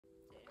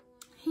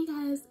Hey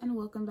guys, and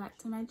welcome back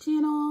to my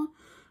channel.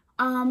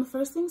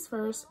 First things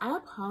first, I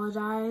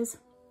apologize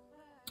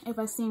if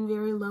I seem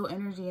very low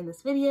energy in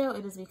this video.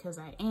 It is because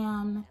I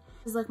am.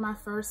 This is like my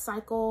first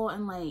cycle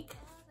in like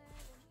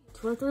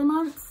 2 or 3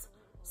 months.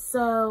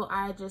 So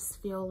I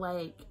just feel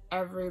like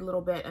every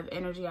little bit of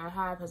energy I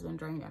have has been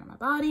drained out of my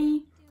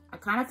body. I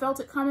kind of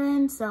felt it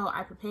coming, so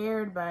I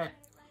prepared, but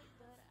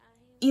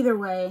either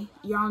way,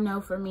 y'all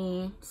know for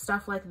me,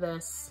 stuff like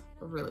this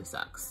really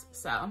sucks.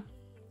 So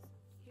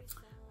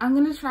I'm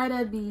gonna try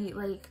to be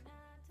like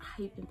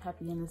hype and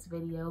peppy in this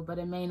video, but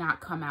it may not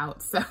come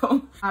out. So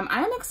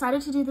I am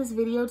excited to do this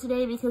video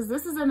today because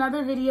this is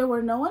another video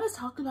where no one has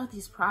talked about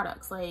these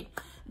products. Like,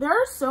 there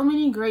are so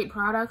many great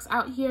products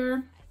out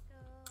here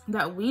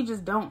that we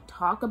just don't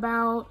talk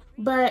about,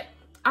 but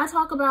I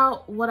talk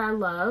about what I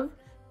love.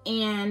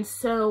 And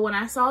so when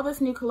I saw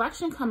this new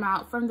collection come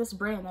out from this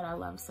brand that I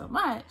love so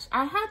much,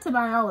 I had to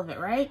buy all of it,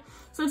 right?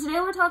 So today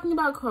we're talking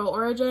about Curl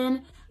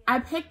Origin. I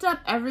picked up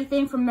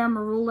everything from their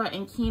Marula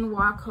and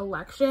Quinoa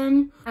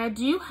collection. I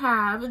do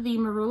have the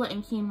Marula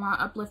and Quinoa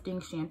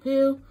Uplifting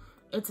Shampoo.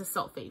 It's a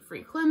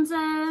sulfate-free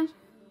cleanser.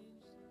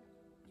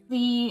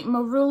 The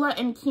Marula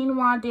and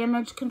Quinoa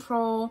Damage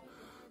Control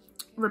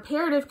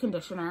Reparative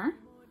Conditioner.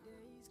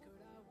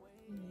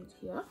 Right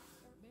here.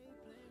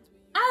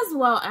 As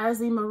well as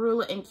the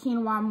Marula and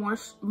Quinoa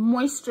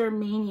Moisture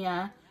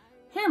Mania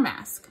Hair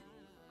Mask.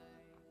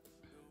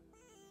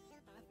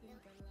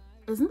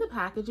 Isn't the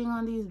packaging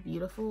on these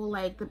beautiful?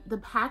 Like, the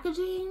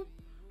packaging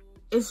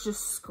is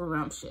just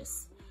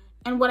scrumptious.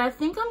 And what I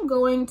think I'm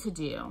going to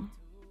do,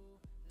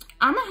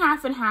 I'm gonna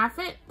half and half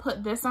it,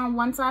 put this on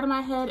one side of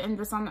my head and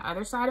this on the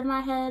other side of my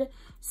head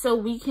so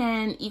we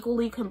can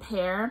equally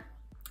compare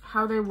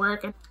how they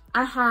work.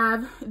 I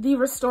have the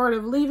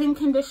Restorative Leave-In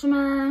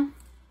Conditioner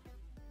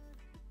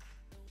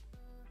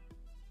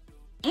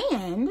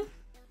and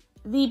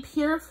the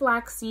Pure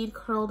Flaxseed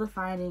Curl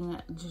Defining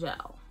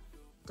Gel.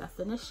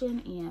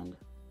 Definition and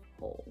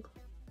hold.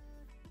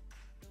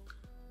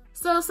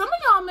 So some of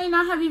y'all may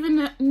not have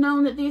even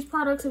known that these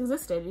products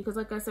existed because,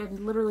 like I said,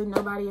 literally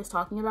nobody is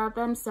talking about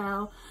them.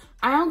 So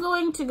I am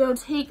going to go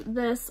take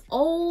this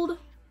old,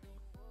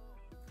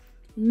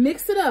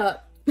 mix it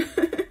up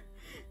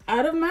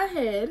out of my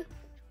head.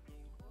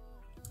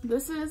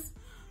 This is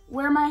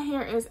where my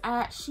hair is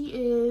at. She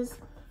is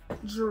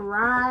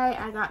dry.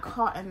 I got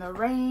caught in the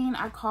rain.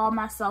 I called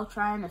myself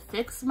trying to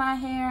fix my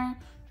hair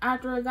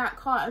after it got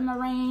caught in the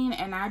rain,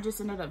 and I just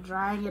ended up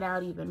drying it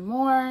out even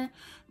more.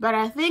 But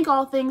I think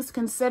all things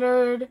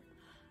considered,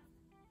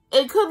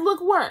 it could look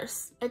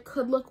worse. It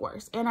could look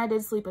worse. And I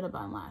did sleep in a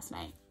bun last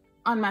night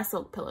on my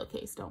silk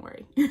pillowcase, don't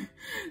worry.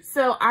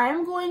 So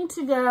I'm going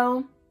to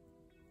go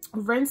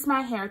rinse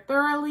my hair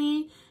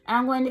thoroughly, and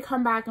I'm going to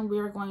come back and we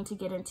are going to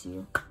get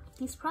into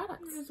these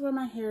products. This is where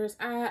my hair is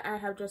at. I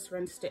have just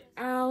rinsed it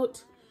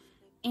out,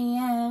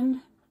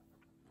 and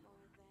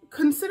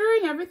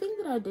considering everything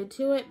that I did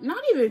to it,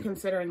 not even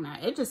considering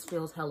that, it just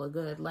feels hella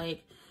good.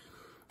 Like,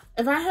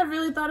 if I had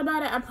really thought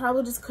about it, I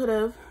probably just could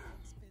have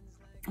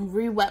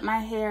re-wet my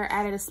hair,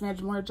 added a smidge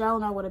more gel,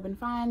 and I would have been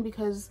fine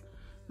because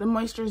the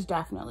moisture is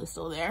definitely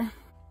still there.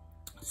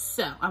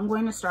 So I'm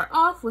going to start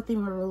off with the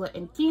Marula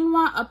and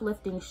Quinoa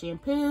Uplifting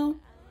Shampoo.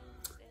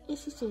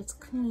 If she says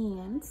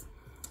cleanse,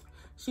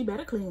 she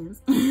better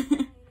cleanse.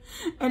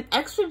 An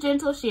extra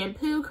gentle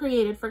shampoo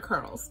created for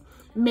curls.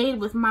 Made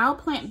with mild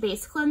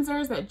plant-based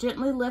cleansers that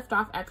gently lift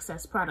off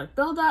excess product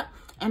buildup,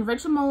 and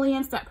rich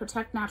emollients that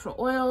protect natural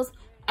oils.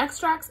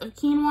 Extracts of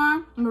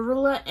quinoa,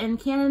 marula, and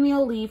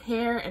chamomile leave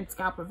hair and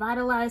scalp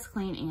revitalized,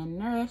 clean, and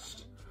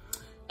nourished.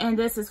 And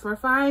this is for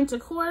fine to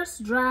coarse,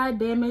 dry,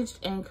 damaged,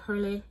 and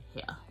curly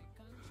hair.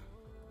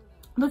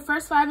 The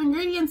first 5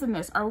 ingredients in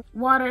this are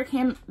water,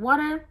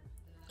 chamomile,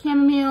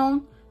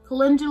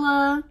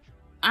 calendula,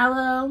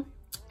 aloe,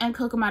 and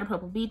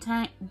cocamidopropyl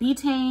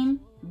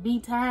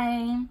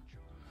betaine.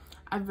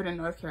 I've been in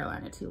North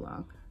Carolina too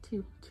long,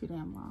 too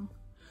damn long.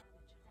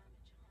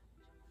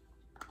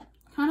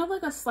 Kind of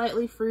like a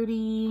slightly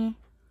fruity,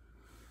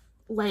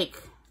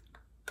 like,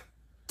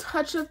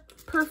 touch of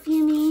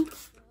perfumey.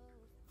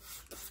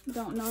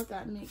 Don't know if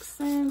that makes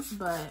sense,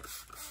 but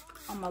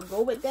I'm gonna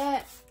go with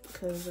that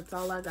because it's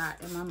all I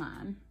got in my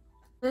mind.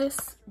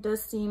 This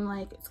does seem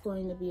like it's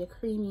going to be a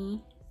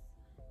creamy,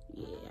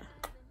 yeah.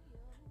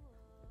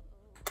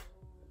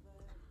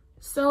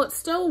 So it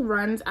still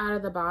runs out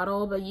of the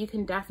bottle, but you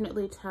can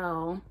definitely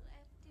tell,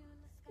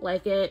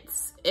 like, it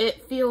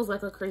feels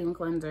like a cream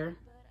cleanser.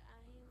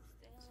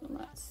 So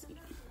let's see.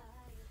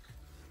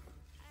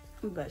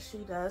 But she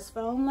does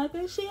foam like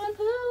a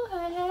shampoo.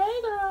 Hey,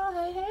 hey, girl,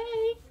 hey,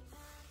 hey.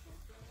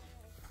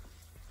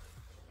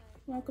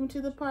 Welcome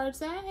to the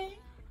party.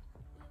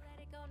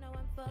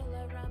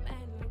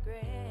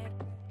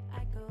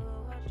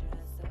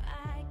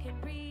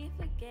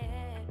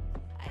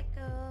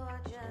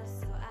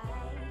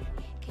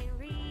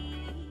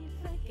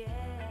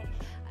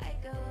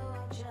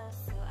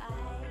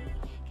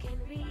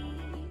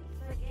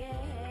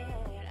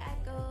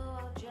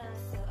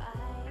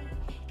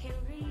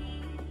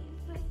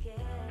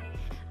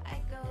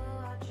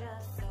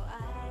 Just so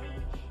I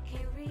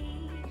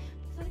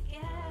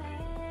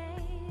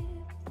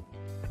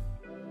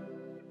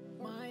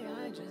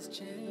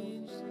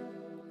changed.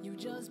 You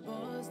just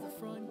buzzed the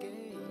front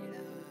gate.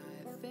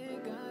 I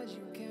thank God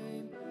you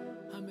came.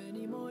 How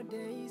many more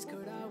days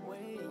could I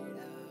wait?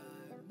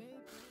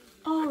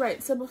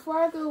 Alright, so before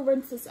I go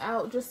rinse this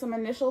out, just some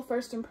initial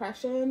first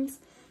impressions.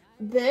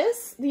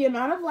 The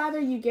amount of lather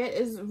you get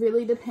is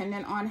really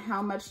dependent on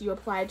how much you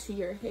apply to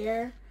your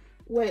hair,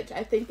 which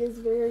I think is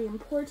very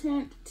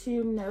important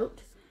to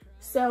note.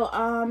 So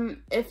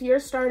if you're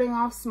starting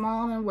off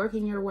small and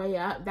working your way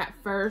up, that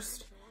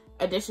first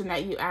addition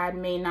that you add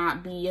may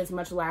not be as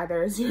much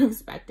lather as you're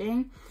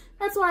expecting.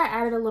 That's why I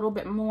added a little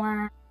bit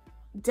more.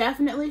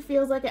 Definitely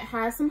feels like it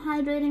has some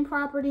hydrating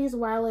properties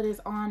while it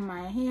is on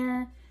my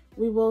hair.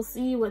 We will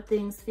see what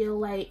things feel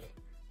like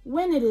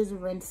when it is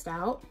rinsed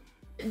out.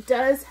 It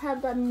does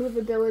have that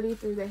movability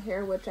through the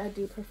hair, which I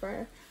do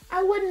prefer.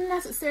 I wouldn't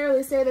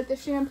necessarily say that the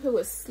shampoo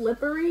is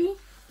slippery,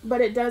 but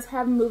it does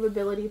have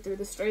movability through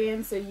the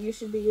strands, so you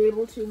should be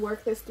able to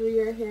work this through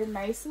your hair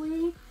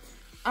nicely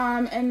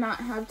and not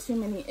have too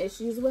many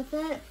issues with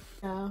it.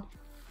 So,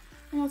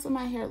 and that's what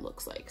my hair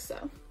looks like.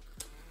 So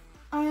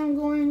I am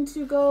going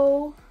to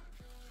go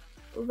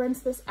rinse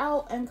this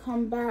out and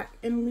come back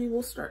and we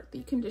will start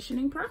the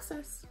conditioning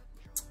process.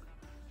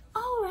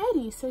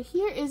 Alrighty, so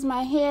here is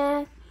my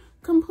hair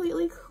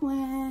completely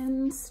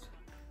cleansed.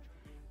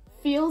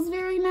 Feels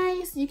very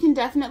nice. You can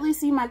definitely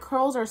see my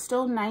curls are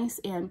still nice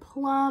and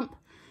plump.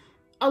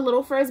 A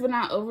little frizz, but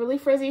not overly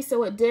frizzy,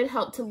 so it did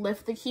help to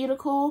lift the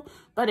cuticle,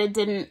 but it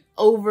didn't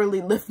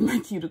overly lift my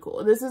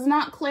cuticle. This is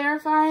not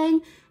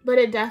clarifying, but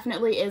it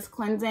definitely is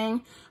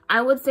cleansing.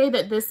 I would say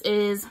that this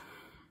is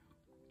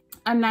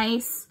a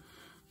nice,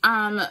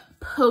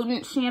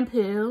 potent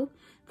shampoo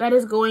that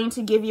is going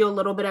to give you a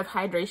little bit of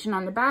hydration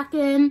on the back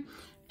end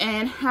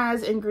and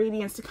has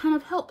ingredients to kind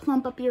of help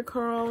plump up your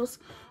curls,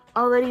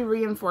 already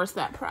reinforce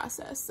that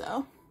process.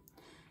 So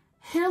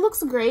hair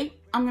looks great.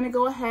 I'm gonna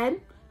go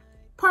ahead,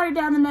 part it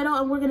down the middle,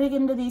 and we're gonna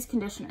get into these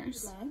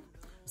conditioners. Okay.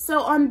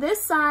 So on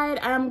this side,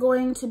 I'm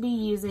going to be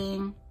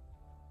using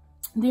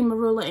the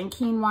Marula and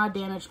Quinoa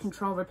Damage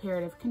Control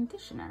Reparative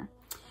Conditioner.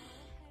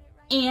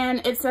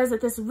 And it says that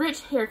this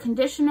rich hair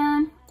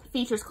conditioner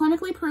features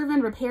clinically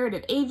proven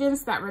reparative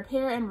agents that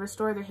repair and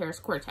restore the hair's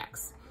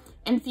cortex.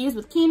 Infused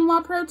with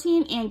quinoa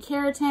protein and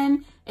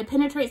keratin, it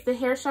penetrates the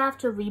hair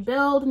shaft to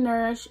rebuild,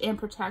 nourish, and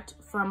protect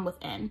from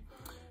within.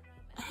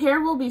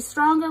 Hair will be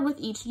stronger with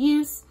each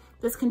use.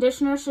 This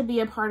conditioner should be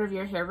a part of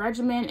your hair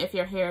regimen if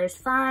your hair is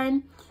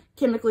fine,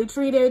 chemically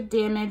treated,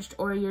 damaged,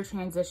 or you're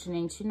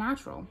transitioning to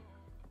natural.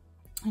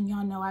 And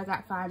y'all know I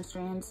got fine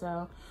strands,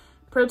 so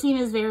protein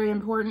is very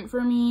important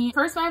for me.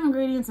 First 5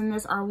 ingredients in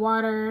this are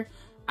water,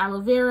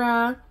 aloe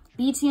vera,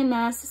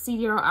 BTMS,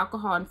 cetyl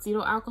alcohol, and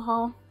cetyl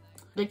alcohol.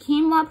 The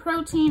quinoa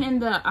protein and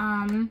the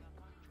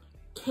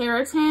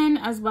keratin,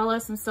 as well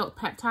as some silk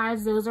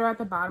peptides, those are at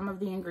the bottom of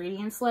the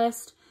ingredients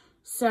list.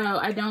 So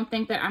I don't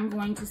think that I'm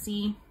going to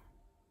see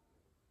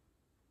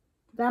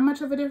that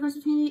much of a difference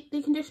between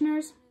the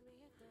conditioners.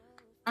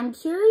 I'm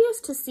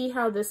curious to see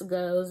how this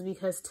goes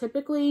because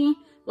typically,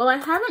 well, I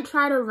haven't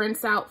tried a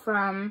rinse out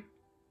from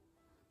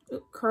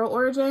Curl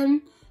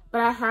Origin,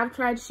 but I have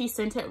tried She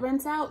Scented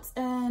rinse outs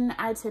and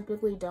I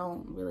typically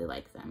don't really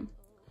like them.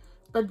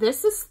 But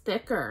this is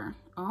thicker.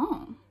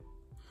 Oh.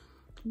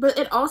 But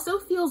it also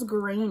feels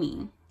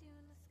grainy.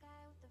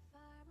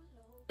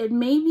 It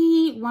may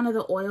be one of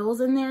the oils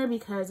in there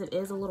because it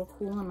is a little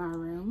cool in my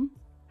room.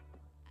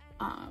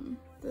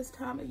 This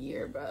time of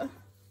year, but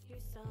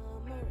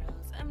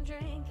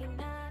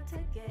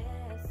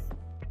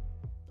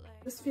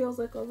this feels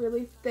like a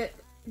really thick,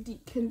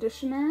 deep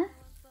conditioner.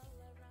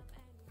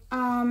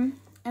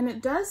 And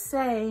it does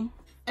say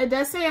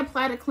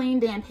apply to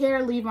clean, damp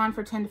hair, leave on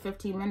for 10 to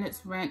 15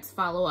 minutes, rinse,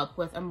 follow up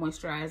with a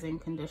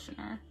moisturizing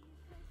conditioner.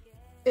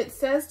 It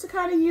says to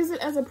kind of use it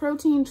as a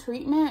protein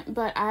treatment,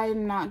 but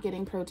I'm not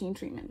getting protein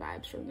treatment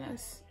vibes from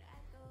this.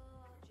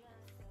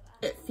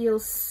 It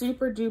feels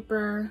super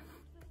duper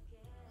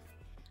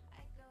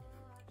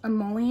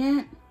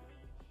emollient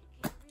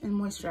and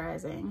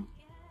moisturizing.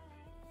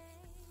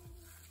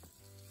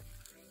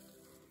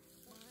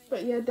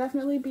 But yeah,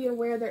 definitely be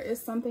aware there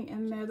is something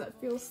in there that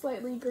feels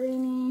slightly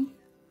grainy.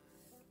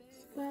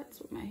 So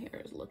that's what my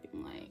hair is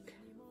looking like.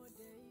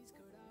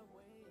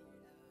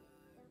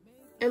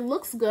 It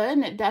looks good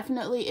and it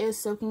definitely is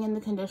soaking in the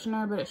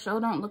conditioner, but it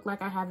sure don't look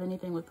like I have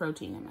anything with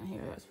protein in my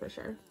hair, that's for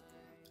sure.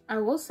 I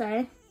will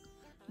say,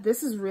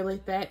 this is really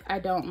thick. I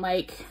don't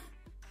like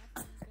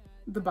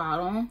the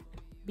bottle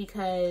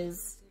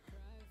because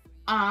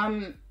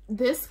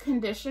this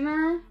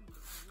conditioner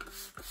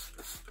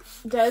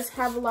does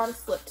have a lot of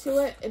slip to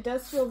it. It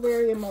does feel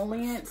very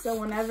emollient, so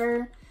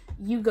whenever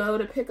you go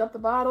to pick up the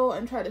bottle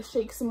and try to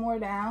shake some more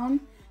down,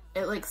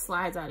 it like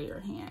slides out of your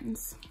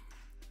hands.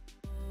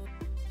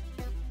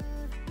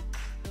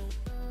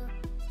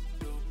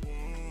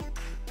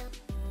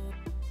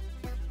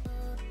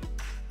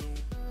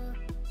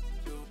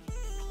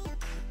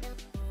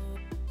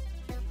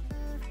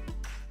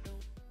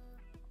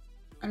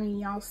 I mean,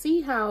 y'all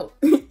see how,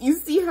 you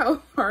see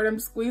how hard I'm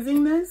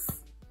squeezing this?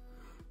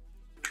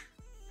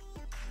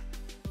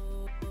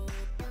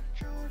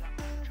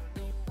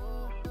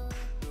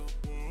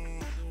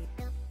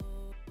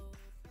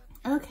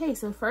 Okay,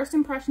 so first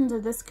impressions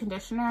of this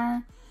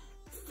conditioner.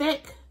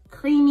 Thick,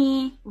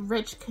 creamy,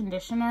 rich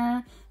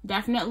conditioner.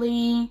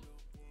 Definitely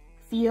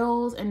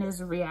feels and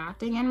is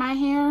reacting in my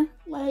hair.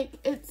 Like,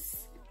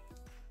 it's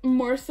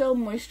more so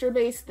moisture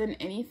based than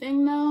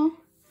anything though,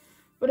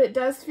 but it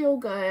does feel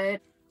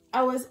good.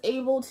 I was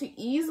able to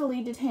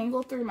easily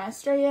detangle through my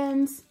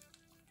strands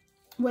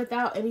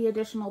without any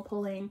additional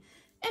pulling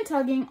and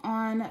tugging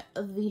on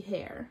the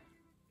hair.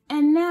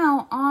 And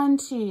now on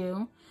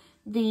to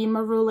the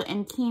Marula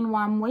and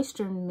Quinoa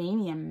Moisture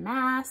Mania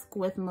Mask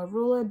with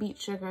marula, beet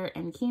sugar,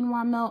 and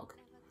quinoa milk.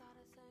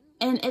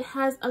 And it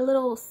has a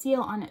little seal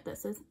on it that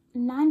says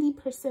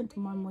 90%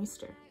 more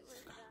moisture.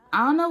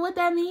 I don't know what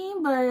that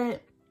means,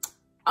 but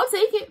I'll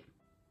take it.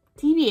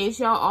 TBH,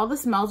 y'all, all the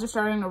smells are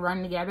starting to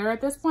run together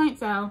at this point,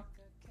 so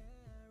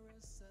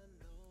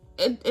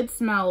it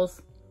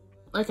smells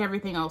like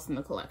everything else in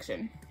the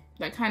collection.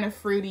 That kind of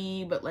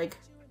fruity, but like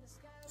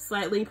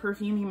slightly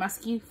perfumey,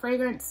 musky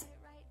fragrance.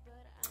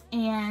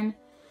 And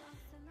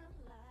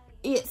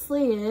it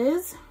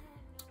says,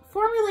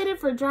 formulated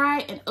for dry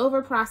and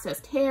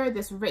over-processed hair,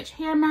 this rich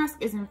hair mask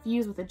is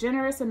infused with a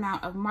generous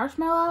amount of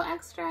marshmallow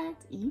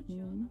extract,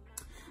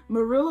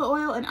 marula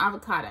oil, and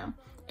avocado.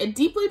 It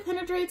deeply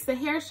penetrates the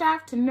hair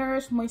shaft to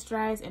nourish,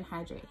 moisturize, and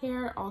hydrate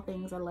hair, all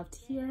things I love to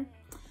hear.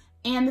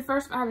 And the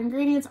first 5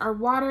 ingredients are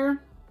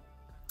water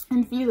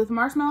infused with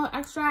marshmallow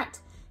extract,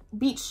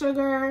 beet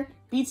sugar,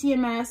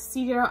 BTMS,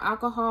 C0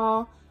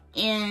 alcohol,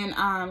 and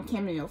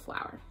chamomile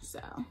flower. So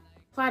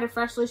apply to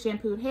freshly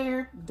shampooed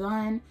hair.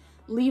 Done.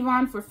 Leave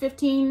on for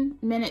 15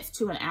 minutes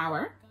to an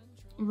hour.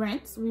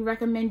 Rinse. We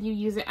recommend you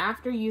use it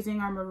after using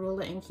our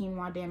Marula and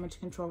Quinoa Damage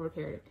Control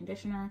Reparative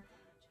Conditioner.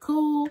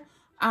 Cool.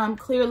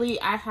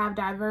 Clearly I have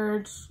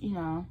diverged, you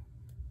know,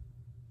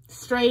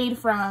 strayed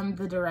from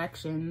the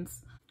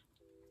directions.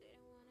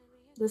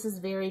 This is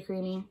very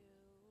creamy.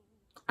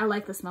 I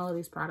like the smell of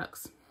these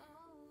products.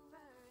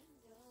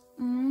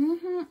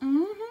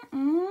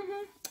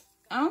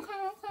 Okay.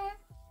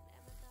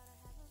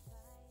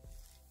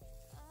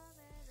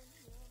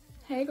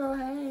 Hey girl,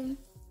 hey.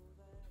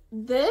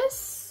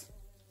 This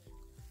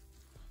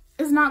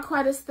is not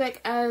quite as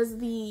thick as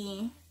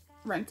the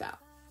Rinse Out.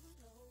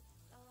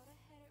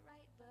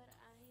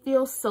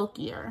 Feels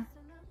silkier.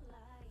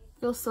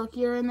 Feels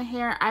silkier in the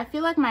hair. I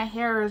feel like my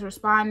hair is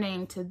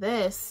responding to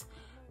this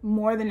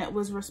more than it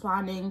was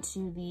responding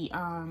to the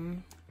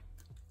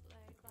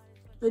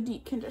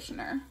deep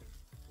conditioner.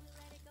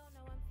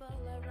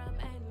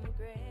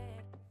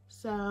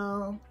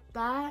 So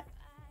that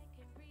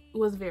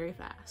was very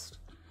fast.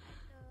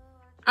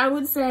 I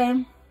would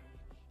say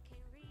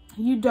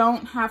you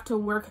don't have to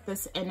work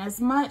this in as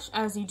much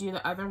as you do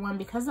the other one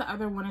because the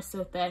other one is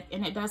so thick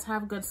and it does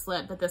have good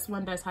slip, but this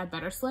one does have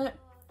better slip.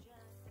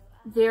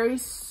 Very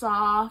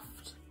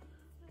soft,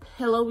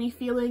 pillowy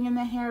feeling in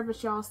the hair,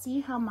 but y'all see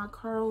how my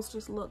curls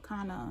just look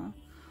kind of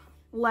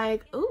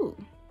like, ooh,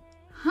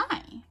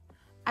 hi.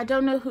 I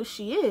don't know who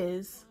she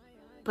is,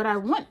 but I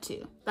want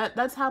to.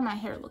 That's how my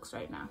hair looks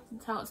right now.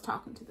 That's how it's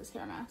talking to this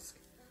hair mask.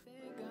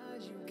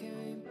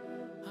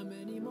 How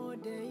many more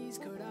days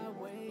could I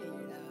wait?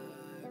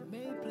 I've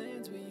made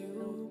plans with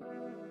you,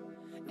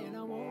 and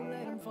I won't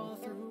let them fall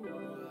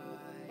through.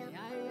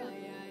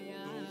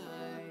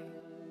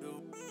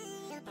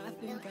 I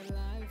think I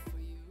lie for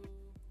you.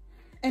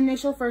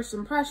 Initial first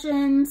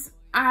impressions.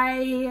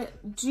 I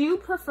do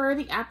prefer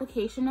the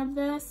application of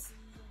this.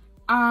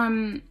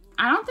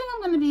 I don't think I'm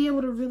going to be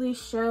able to really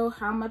show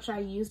how much I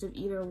used of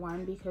either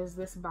one because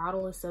this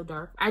bottle is so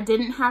dark. I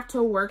didn't have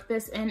to work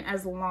this in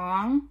as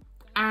long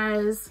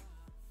as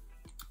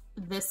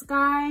this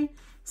guy,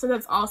 so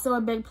that's also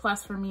a big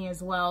plus for me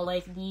as well.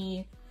 Like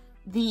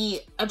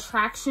the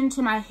attraction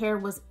to my hair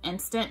was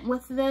instant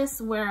with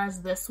this,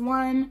 whereas this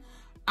one,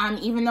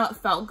 even though it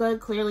felt good,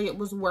 clearly it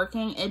was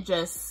working, it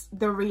just,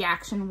 the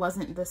reaction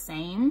wasn't the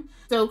same.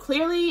 So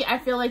clearly I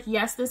feel like,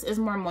 yes, this is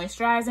more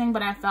moisturizing,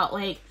 but I felt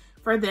like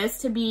for this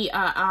to be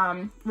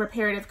a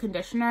reparative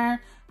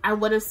conditioner, I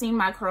would have seen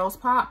my curls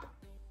pop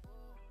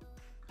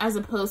as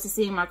opposed to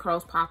seeing my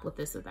curls pop with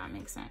this, if that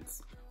makes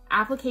sense.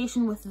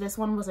 Application with this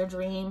one was a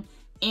dream,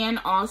 and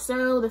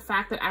also the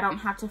fact that I don't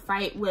have to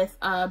fight with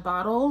a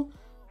bottle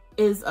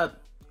is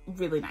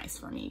really nice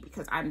for me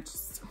because I'm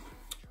just,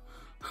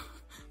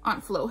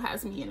 Aunt Flo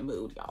has me in a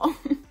mood, y'all.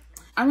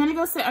 I'm gonna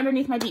go sit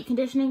underneath my deep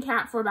conditioning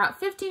cap for about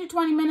 15 to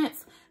 20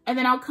 minutes, and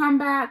then I'll come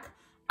back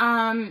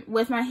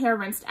with my hair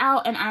rinsed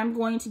out, and I'm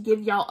going to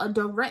give y'all a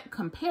direct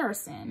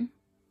comparison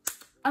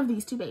of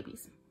these two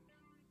babies.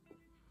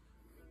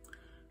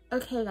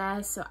 Okay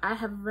guys, so I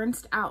have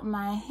rinsed out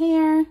my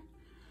hair.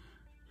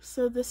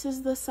 So this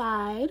is the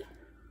side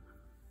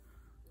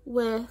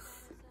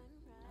with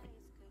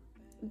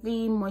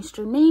the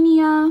Moisture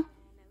Mania.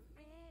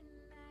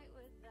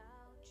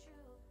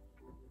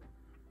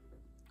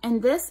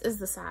 And this is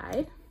the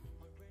side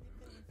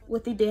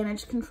with the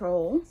Damage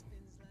Control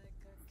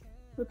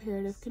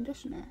Reparative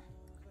Conditioner.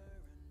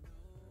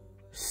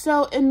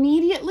 So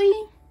immediately,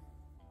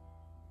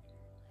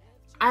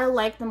 I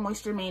like the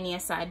Moisture Mania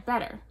side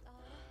better.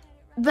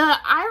 The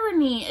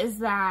irony is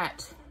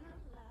that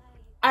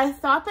I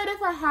thought that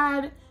if I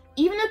had,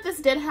 even if this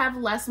did have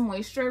less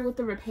moisture with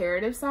the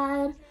reparative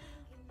side,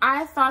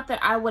 I thought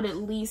that I would at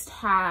least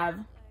have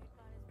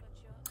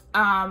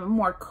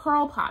more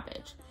curl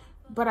poppage,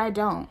 but I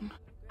don't.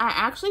 I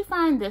actually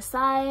find this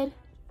side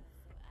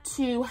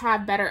to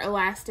have better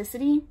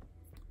elasticity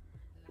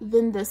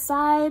than this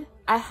side.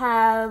 I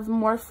have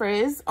more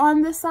frizz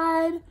on this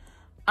side,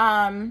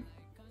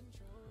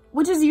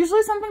 which is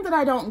usually something that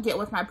I don't get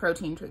with my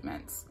protein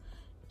treatments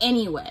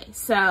anyway.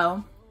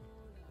 So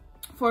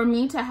for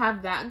me to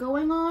have that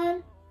going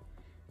on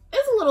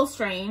is a little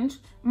strange.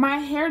 My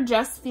hair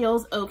just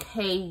feels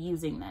okay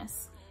using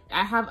this.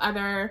 I have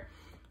other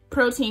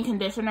protein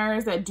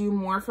conditioners that do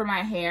more for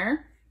my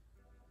hair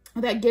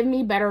that give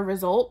me better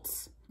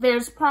results.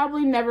 There's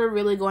probably never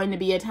really going to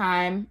be a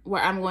time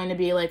where I'm going to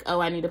be like, oh,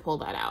 I need to pull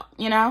that out,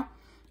 you know?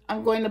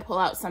 I'm going to pull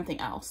out something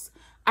else.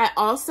 I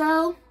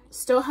also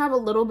still have a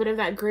little bit of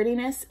that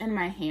grittiness in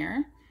my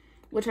hair,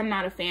 which I'm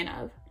not a fan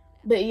of.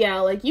 But yeah,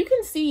 like you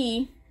can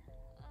see,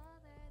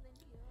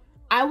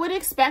 I would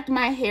expect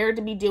my hair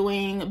to be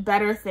doing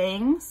better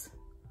things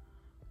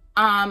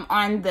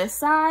on this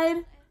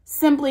side,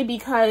 simply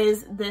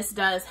because this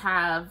does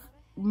have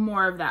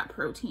more of that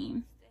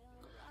protein.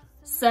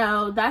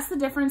 So that's the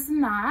difference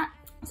in that.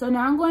 So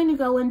now I'm going to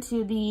go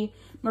into the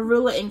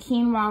Marula and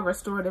Quinoa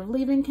Restorative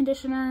Leave-In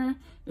Conditioner.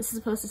 This is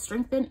supposed to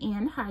strengthen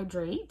and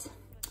hydrate.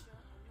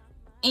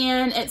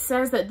 And it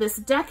says that this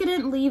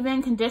decadent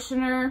leave-in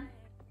conditioner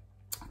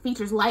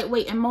features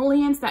lightweight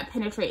emollients that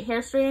penetrate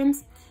hair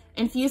strands.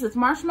 Infused with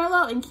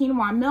marshmallow and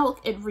quinoa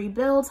milk, it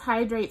rebuilds,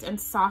 hydrates, and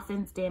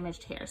softens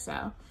damaged hair.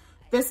 So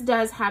this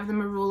does have the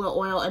marula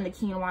oil and the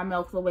quinoa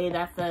milk the way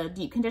that the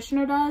deep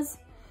conditioner does.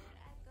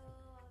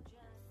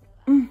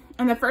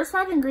 And the first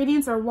 5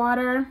 ingredients are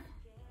water,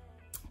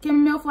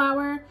 chamomile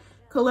flower,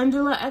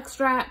 calendula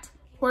extract,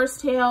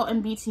 horsetail,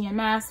 and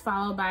BTMS,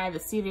 followed by the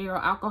cereal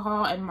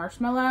alcohol and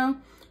marshmallow.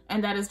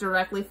 And that is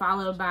directly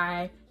followed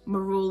by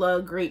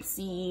marula,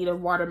 grapeseed,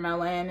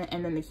 watermelon,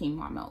 and then the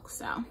quinoa milk.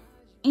 So,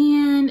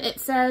 and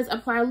it says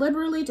apply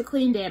liberally to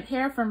clean damp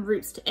hair from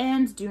roots to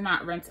ends. Do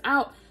not rinse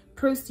out.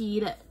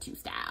 Proceed to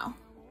style.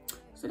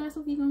 So that's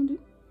what we're gonna do.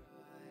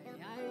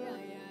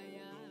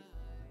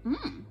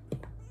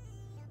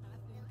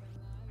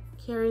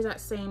 Carries that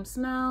same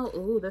smell.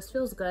 Ooh, this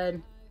feels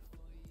good.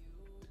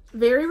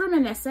 Very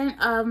reminiscent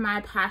of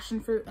my passion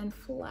fruit and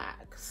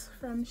flax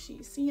from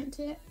She Sent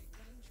It.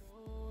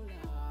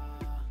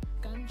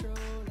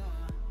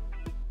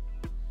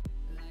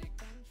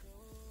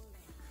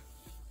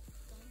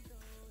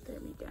 There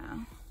we go.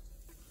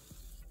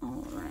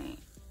 All right.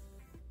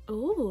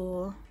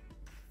 Ooh.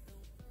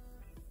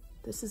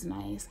 This is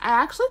nice.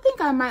 I actually think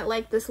I might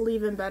like this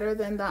leave-in better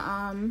than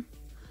the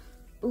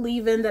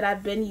leave-in that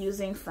I've been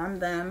using from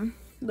them.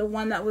 The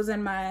one that was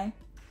in my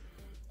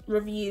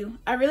review.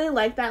 I really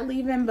like that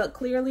leave-in, but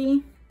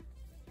clearly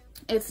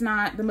it's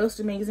not the most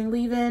amazing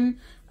leave-in.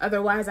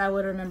 Otherwise, I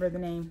would remember the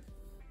name.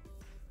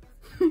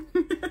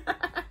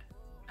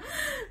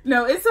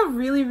 No, it's a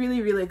really,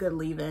 really, really good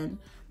leave-in,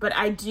 but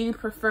I do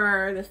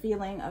prefer the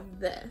feeling of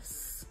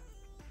this.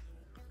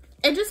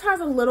 It just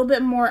has a little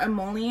bit more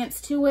emollients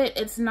to it.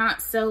 It's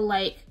not so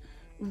like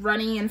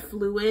runny and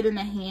fluid in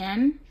the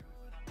hand.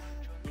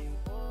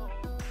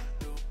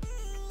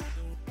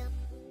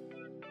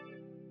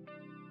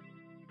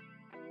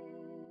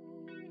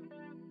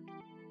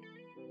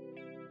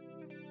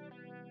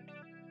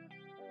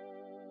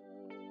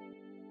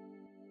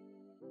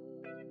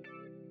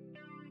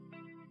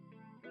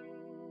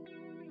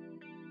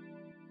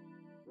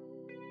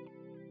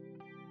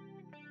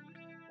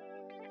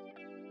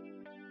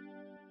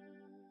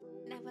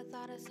 Never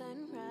thought a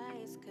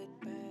sunrise could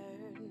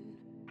burn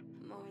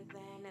more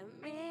than a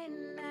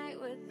midnight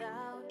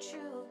without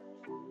you.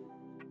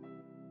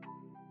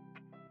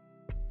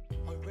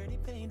 Already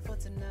paying for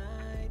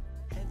tonight.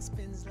 Head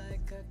spins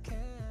like a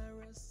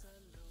carousel.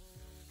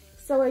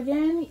 So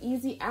again,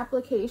 easy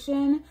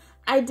application.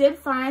 I did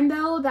find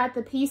though that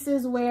the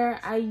pieces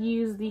where I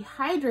used the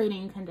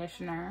hydrating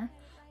conditioner,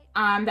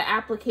 the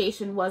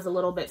application was a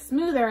little bit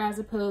smoother as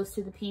opposed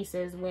to the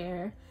pieces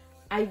where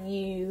I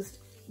used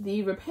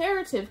the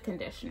reparative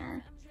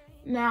conditioner.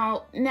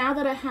 Now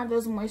that I have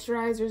those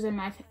moisturizers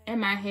in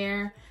my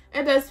hair,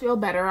 it does feel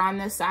better on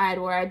this side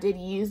where I did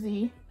use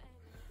the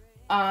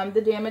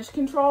damage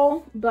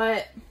control,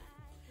 but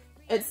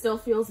it still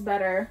feels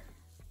better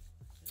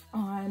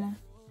on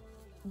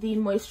the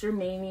Moisture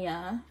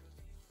Mania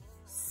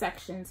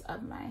sections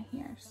of my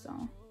hair.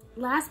 So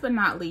last but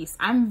not least,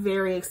 I'm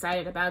very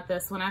excited about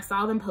this. When I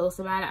saw them post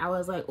about it, I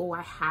was like, oh,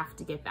 I have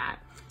to get that.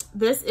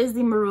 This is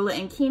the Marula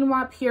and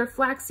Quinoa Pure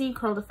Flaxseed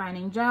Curl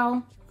Defining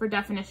Gel for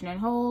definition and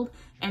hold.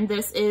 And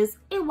this is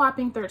a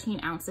whopping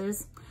 13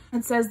 ounces.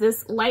 It says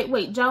this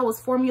lightweight gel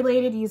was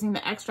formulated using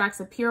the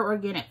extracts of pure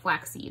organic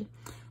flaxseed.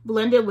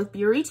 Blended with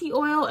buriti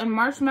oil and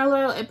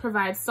marshmallow, it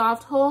provides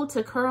soft hold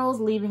to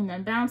curls, leaving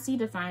them bouncy,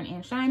 defined,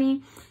 and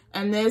shiny.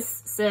 And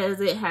this says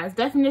it has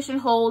definition,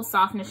 hold,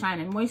 softness, shine,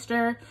 and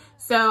moisture.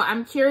 So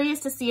I'm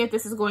curious to see if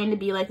this is going to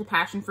be like the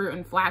passion fruit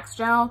and flax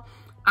gel.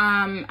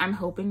 I'm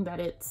hoping that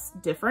it's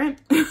different.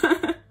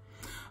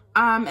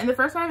 And the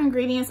first 5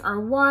 ingredients are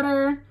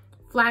water,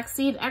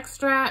 flaxseed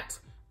extract,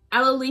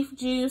 aloe leaf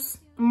juice,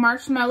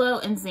 marshmallow,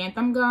 and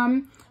xanthan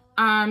gum.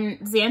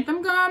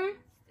 Xanthan gum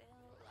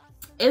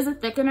is a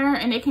thickener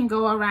and it can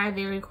go awry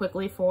very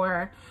quickly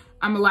for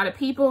a lot of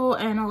people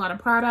and a lot of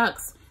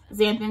products.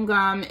 Xanthan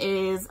gum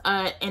is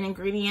an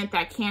ingredient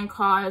that can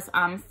cause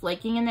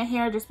flaking in the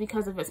hair just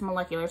because of its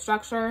molecular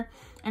structure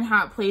and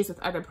how it plays with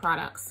other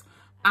products.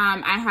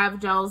 I have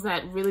gels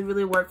that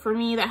really work for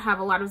me that have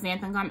a lot of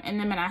xanthan gum in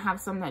them, and I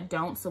have some that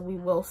don't, so we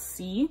will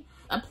see.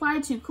 Apply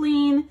to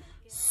clean,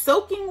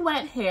 soaking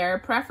wet hair,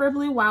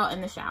 preferably while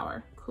in the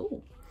shower.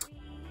 Cool.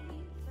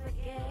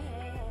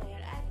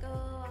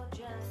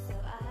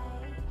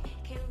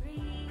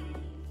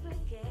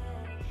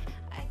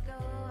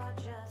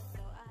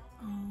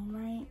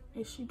 Alright,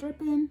 is she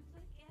dripping?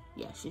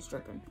 Yeah, she's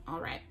dripping.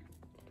 Alright.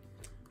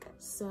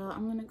 So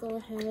I'm gonna go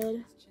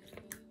ahead.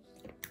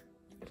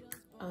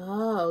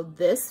 Oh,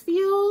 this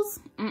feels,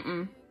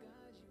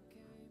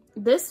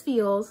 this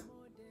feels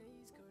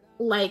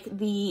like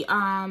the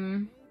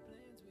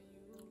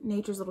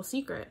Nature's Little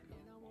Secret.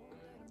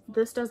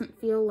 This doesn't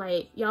feel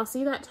like, y'all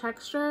see that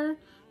texture?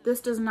 This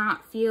does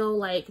not feel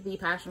like the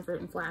passion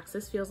fruit and flax.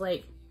 This feels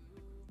like,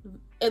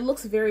 it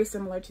looks very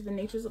similar to the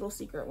Nature's Little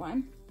Secret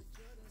one.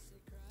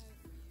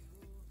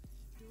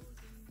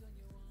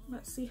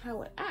 Let's see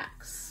how it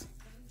acts.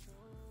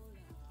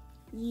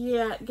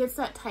 Yeah, it gets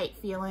that tight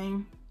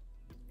feeling.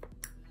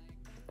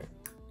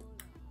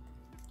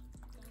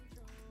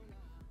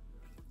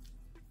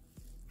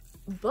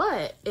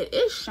 But it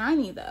is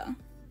shiny though.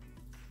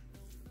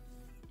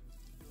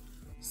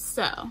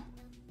 So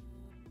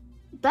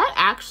that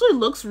actually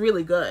looks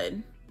really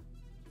good.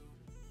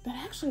 That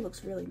actually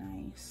looks really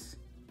nice.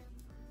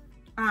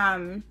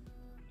 I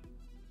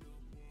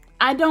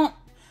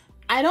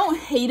don't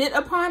hate it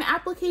upon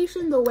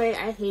application the way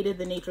I hated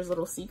the Nature's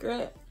Little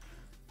Secret.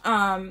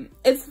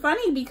 It's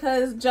funny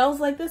because gels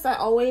like this, I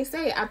always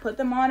say, I put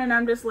them on and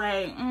I'm just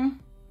like,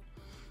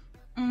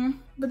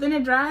 but then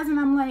it dries and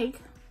I'm like,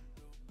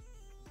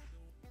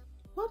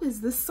 what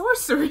is this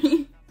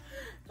sorcery?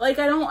 Like,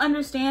 I don't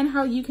understand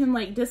how you can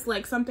like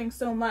dislike something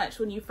so much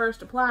when you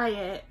first apply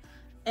it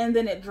and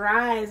then it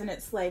dries and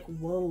it's like,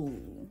 whoa.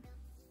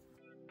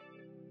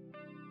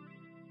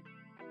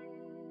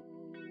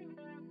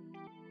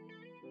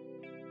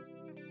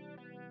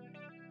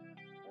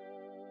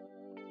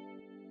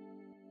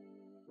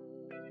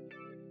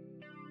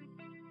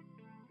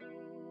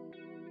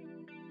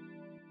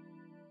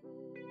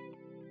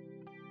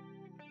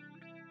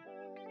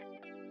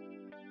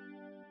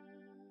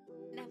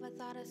 Never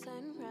thought a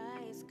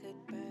sunrise could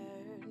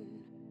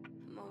burn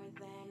more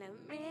than a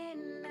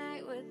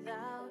midnight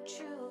without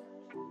you.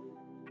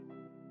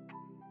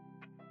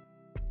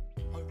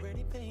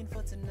 Already paying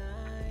for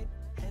tonight.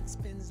 Head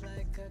spins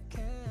like a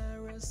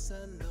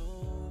carousel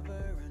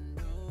over and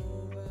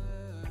over.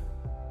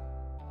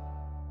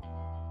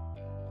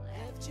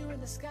 Left you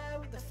in the sky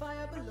with the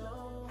fire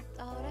below.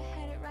 Thought I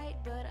had it right,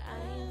 but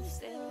I'm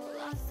still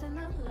lost in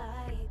the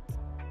light.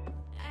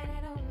 And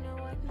I don't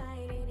know what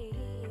night it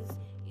is.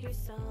 You're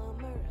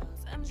somewhere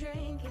else. I'm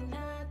drinking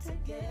not to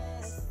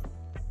guess.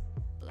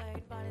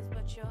 Blurred bodies,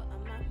 but you're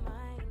on my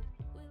mind.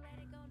 We let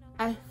it go,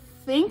 no. I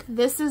think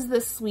this is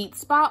the sweet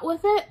spot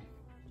with it.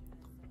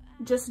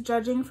 Just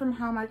judging from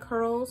how my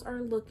curls are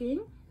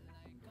looking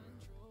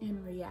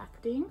and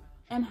reacting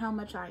and how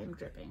much I am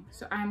dripping.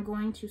 So I'm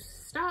going to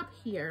stop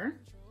here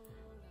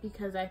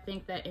because I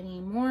think that any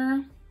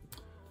more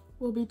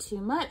will be too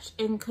much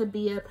and could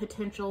be a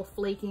potential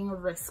flaking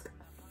risk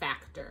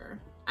factor.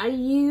 I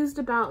used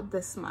about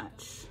this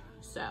much,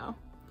 so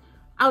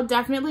I'll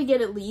definitely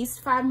get at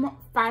least five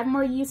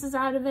more uses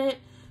out of it,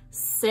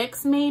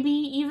 6 maybe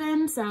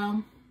even,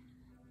 so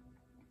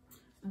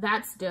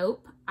that's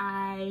dope.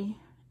 I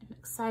am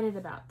excited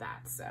about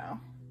that. So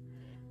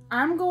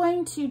I'm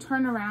going to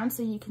turn around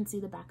so you can see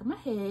the back of my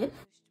head.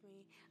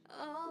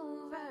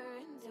 Over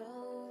and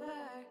over.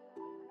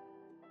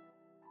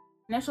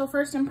 Initial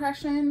first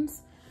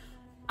impressions.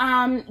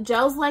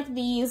 Gels like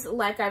these,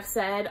 like I've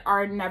said,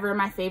 are never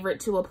my favorite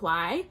to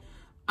apply.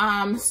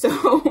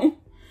 So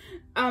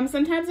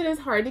sometimes it is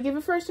hard to give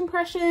a first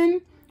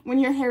impression when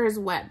your hair is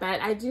wet,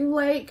 but I do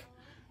like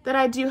that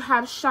I do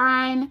have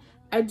shine.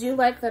 I do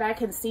like that I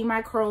can see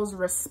my curls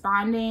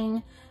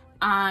responding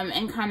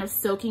and kind of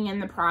soaking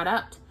in the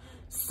product.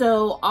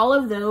 So all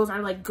of those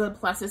are like good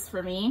pluses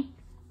for me.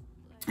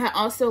 I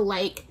also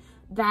like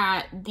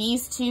that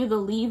these two, the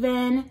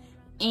leave-in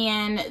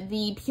and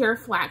the pure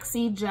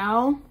flaxseed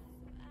gel,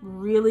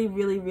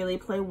 really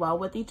play well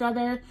with each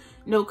other.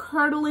 No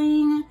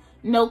curdling,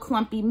 no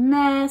clumpy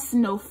mess,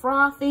 no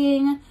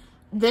frothing.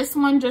 This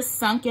one just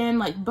sunk in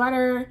like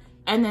butter,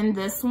 and then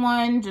this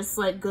one just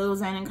like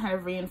goes in and kind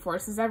of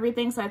reinforces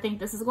everything. So I think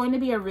this is going to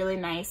be a really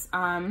nice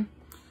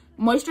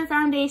moisture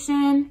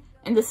foundation,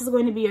 and this is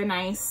going to be a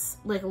nice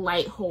like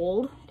light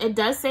hold. It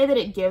does say that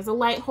it gives a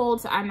light hold,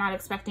 so I'm not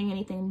expecting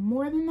anything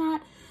more than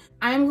that.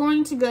 I'm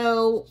going to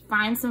go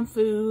find some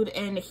food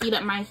and heat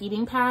up my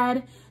heating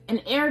pad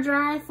and air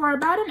dry for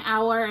about an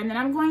hour, and then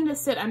I'm going to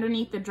sit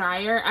underneath the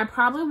dryer. I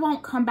probably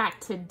won't come back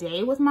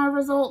today with my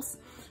results,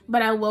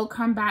 but I will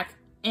come back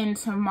in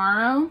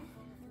tomorrow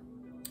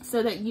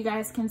so that you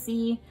guys can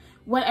see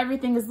what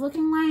everything is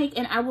looking like,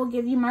 and I will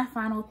give you my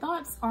final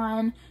thoughts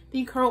on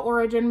the Curl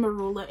Origin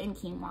Marula and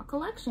Quinoa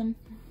collection.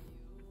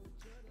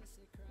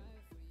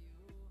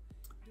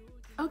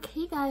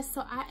 Okay guys,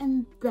 so I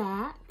am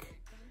back,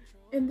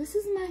 and this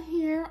is my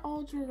hair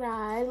all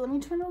dry. Let me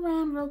turn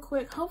around real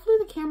quick. Hopefully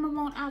the camera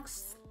won't act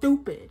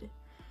stupid,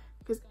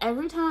 because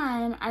every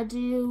time I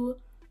do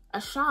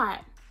a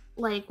shot,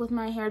 like with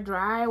my hair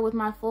dry, with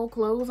my full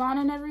clothes on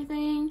and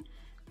everything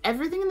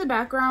in the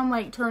background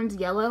like turns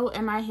yellow,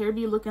 and my hair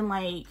be looking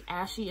like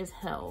ashy as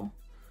hell.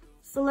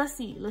 So let's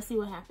see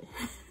what happens.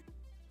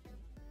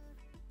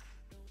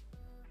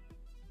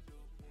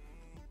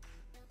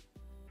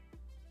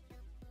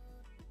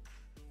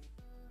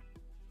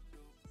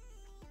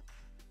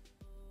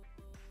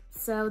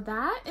 So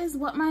that is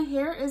what my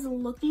hair is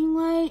looking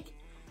like.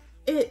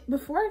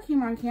 Before I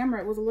came on camera,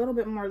 it was a little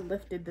bit more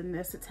lifted than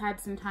this. It's had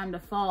some time to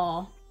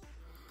fall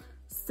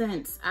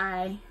since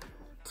I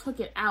took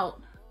it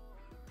out.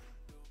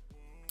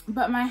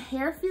 But my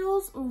hair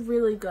feels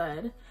really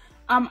good.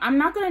 I'm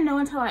not gonna know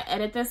until I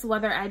edit this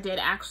whether I did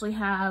actually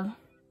have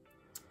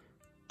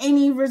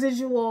any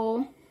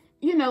residual,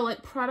 you know,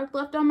 like product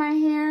left on my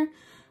hair.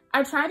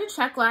 I tried to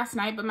check last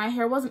night, but my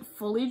hair wasn't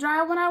fully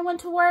dry when I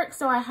went to work.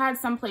 So I had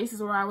some places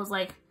where I was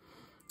like,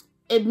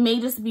 it may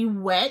just be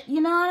wet,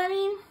 you know what I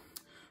mean?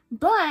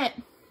 But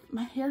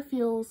my hair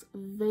feels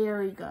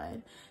very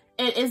good.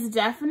 It is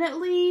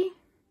definitely,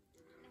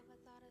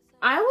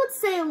 I would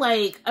say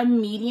like a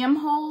medium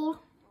hold.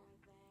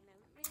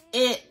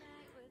 It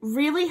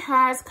really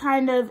has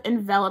kind of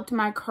enveloped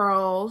my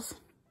curls.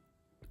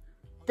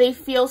 They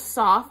feel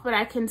soft, but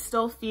I can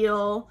still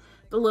feel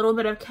the little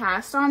bit of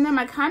cast on them.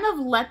 I kind of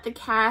let the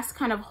cast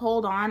kind of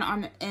hold on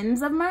the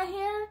ends of my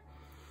hair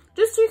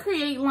just to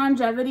create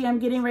longevity. I'm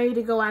getting ready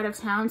to go out of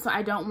town, so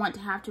I don't want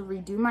to have to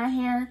redo my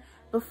hair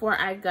before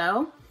I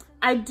go.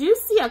 I do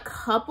see a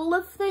couple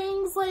of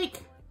things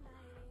like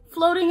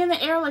floating in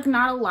the air, like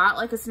not a lot,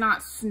 like it's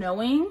not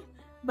snowing,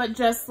 but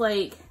just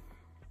like,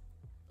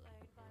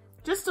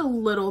 just a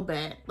little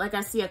bit. Like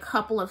I see a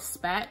couple of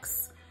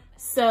specks.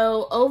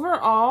 So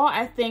overall,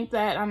 I think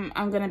that I'm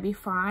gonna be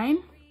fine.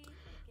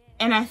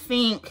 And I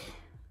think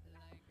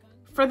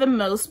for the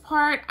most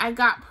part, I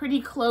got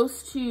pretty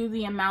close to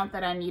the amount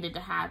that I needed to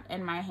have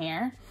in my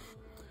hair.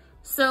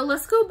 So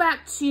let's go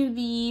back to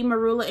the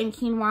Marula and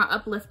Quinoa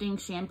Uplifting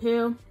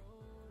Shampoo.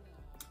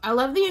 I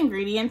love the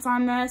ingredients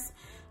on this.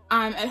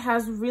 It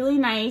has really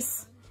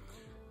nice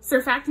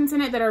surfactants in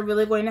it that are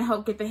really going to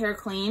help get the hair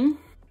clean.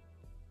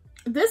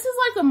 This is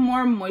like a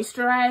more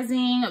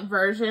moisturizing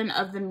version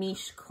of the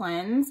Miche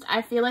Cleansed.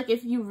 I feel like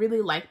if you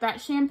really like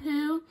that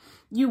shampoo,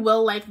 you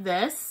will like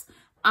this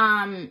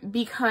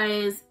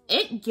because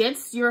it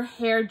gets your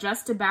hair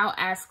just about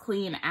as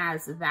clean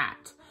as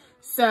that.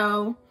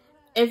 So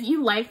if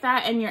you like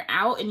that and you're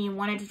out and you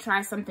wanted to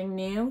try something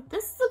new,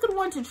 this is a good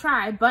one to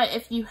try. But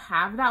if you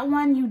have that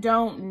one, you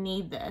don't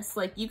need this.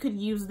 Like you could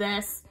use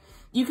this,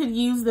 you could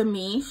use the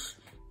Miche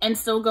and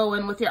still go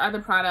in with your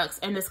other products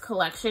in this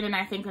collection, and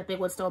I think that they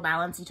would still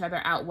balance each other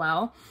out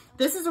well.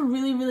 This is a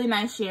really, really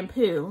nice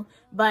shampoo,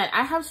 but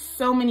I have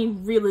so many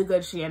really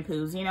good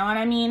shampoos, you know what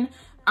I mean?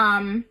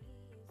 And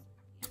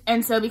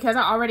so because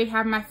I already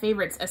have my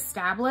favorites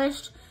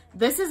established,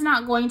 this is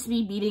not going to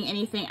be beating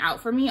anything out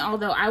for me,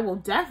 although I will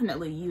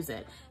definitely use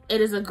it. It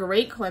is a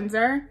great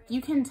cleanser. You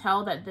can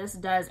tell that this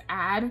does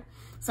add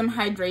some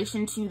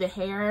hydration to the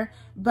hair,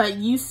 but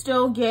you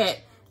still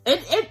get,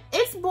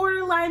 it's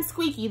borderline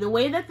squeaky, the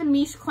way that the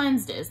Miche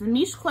Cleansed is. The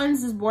Miche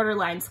Cleansed is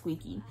borderline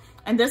squeaky,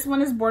 and this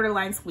one is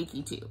borderline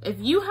squeaky too. If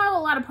you have a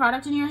lot of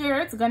product in your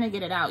hair, it's gonna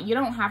get it out. You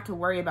don't have to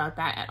worry about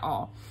that at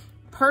all.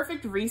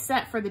 Perfect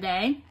reset for the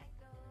day.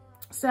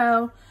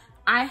 So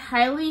I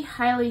highly,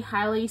 highly,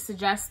 highly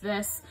suggest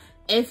this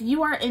if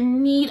you are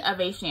in need of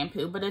a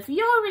shampoo. But if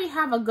you already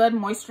have a good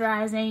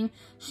moisturizing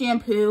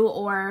shampoo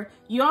or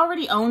you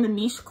already own the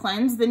Miche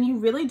Cleanse, then you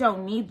really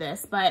don't need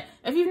this. But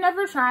if you've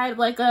never tried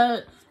like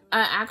a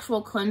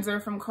actual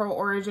cleanser from Curl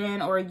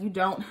Origin, or you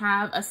don't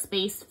have a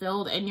space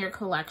filled in your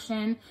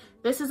collection,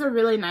 this is a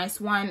really nice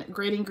one.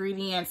 Great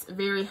ingredients,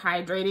 very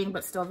hydrating,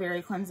 but still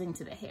very cleansing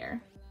to the hair.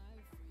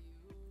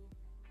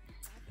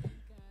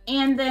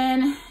 And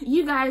then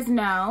you guys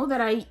know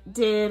that I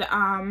did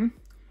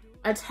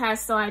a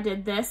test. So I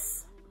did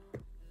this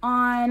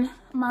on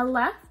my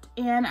left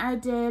and I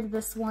did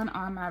this one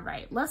on my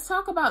right. Let's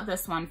talk about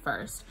this one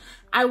first.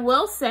 I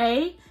will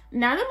say,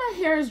 now that my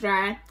hair is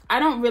dry, I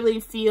don't really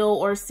feel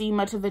or see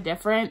much of a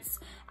difference.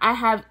 I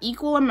have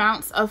equal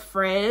amounts of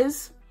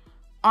frizz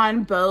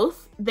on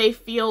both. They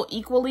feel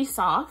equally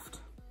soft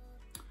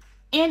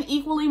and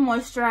equally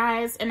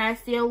moisturized, and I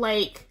feel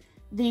like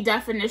the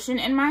definition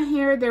in my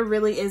hair, there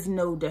really is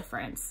no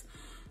difference.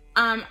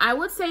 I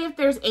would say if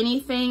there's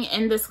anything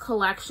in this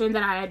collection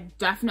that I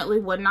definitely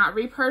would not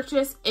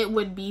repurchase, it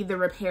would be the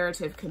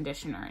Reparative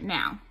conditioner.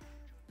 Now,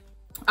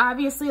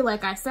 obviously,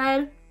 like I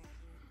said,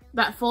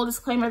 that full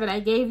disclaimer that I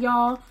gave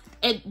y'all,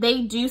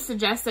 they do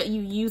suggest that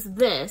you use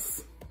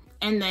this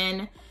and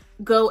then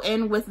go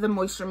in with the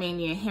Moisture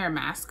Mania hair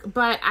mask.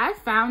 But I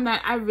found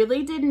that I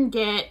really didn't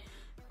get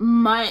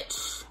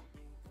much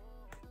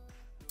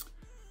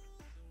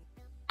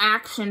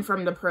action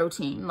from the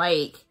protein.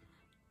 Like,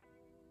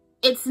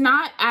 it's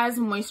not as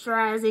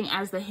moisturizing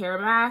as the hair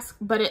mask,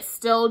 but it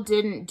still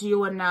didn't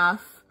do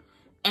enough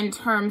in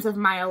terms of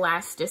my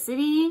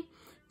elasticity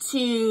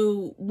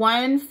to,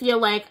 one, feel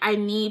like I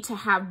need to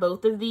have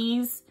both of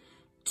these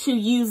to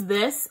use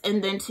this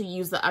and then to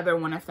use the other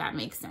one, if that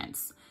makes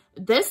sense.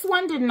 This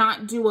one did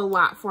not do a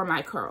lot for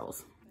my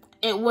curls.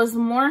 It was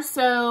more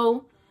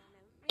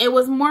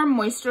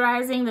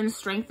moisturizing than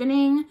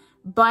strengthening,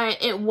 but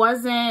it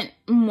wasn't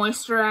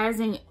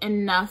moisturizing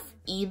enough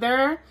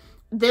either.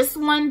 This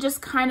one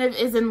just kind of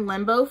is in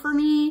limbo for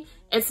me.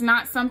 It's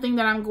not something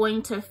that I'm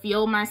going to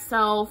feel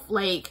myself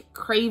like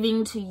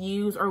craving to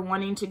use or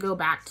wanting to go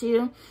back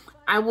to.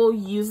 I will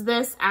use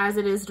this as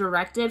it is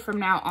directed from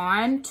now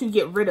on to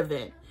get rid of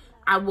it.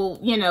 I will,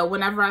 you know,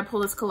 whenever I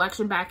pull this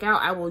collection back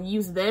out, I will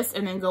use this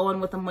and then go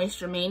in with a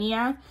Moisture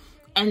Mania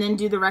and then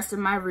do the rest of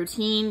my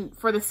routine,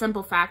 for the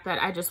simple fact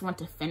that I just want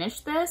to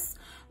finish this.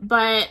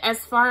 But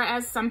as far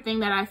as something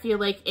that I feel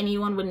like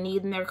anyone would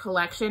need in their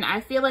collection, I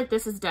feel like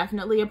this is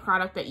definitely a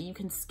product that you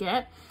can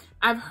skip.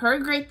 I've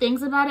heard great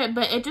things about it,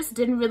 but it just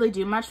didn't really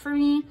do much for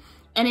me.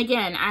 And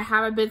again, I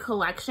have a big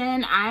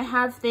collection. I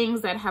have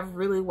things that have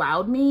really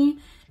wowed me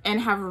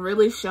and have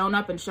really shown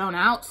up and shown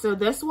out. So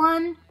this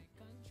one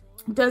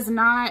does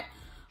not,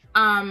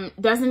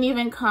 doesn't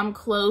even come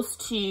close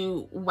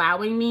to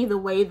wowing me the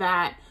way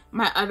that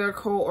my other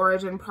Coal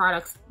Origin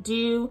products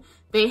do.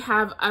 They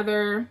have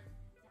other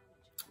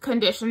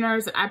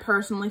conditioners that I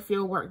personally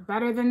feel work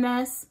better than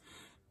this.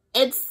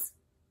 It's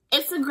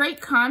a great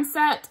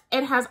concept.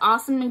 It has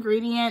awesome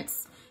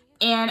ingredients,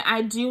 and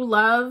I do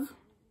love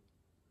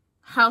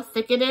how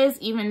thick it is,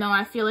 even though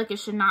I feel like it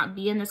should not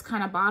be in this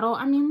kind of bottle.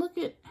 I mean, look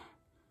at,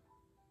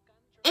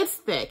 it's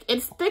thick.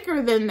 It's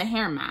thicker than the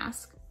hair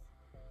mask.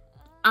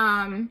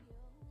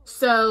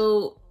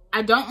 So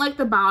I don't like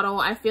the bottle.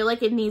 I feel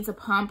like it needs a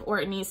pump or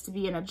it needs to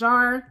be in a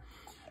jar.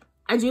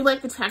 I do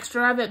like the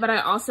texture of it, but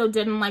I also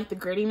didn't like the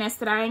grittiness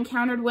that I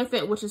encountered with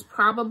it, which is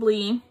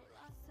probably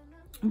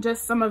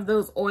just some of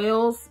those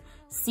oils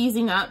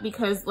seizing up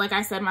because, like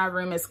I said, my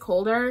room is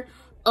colder.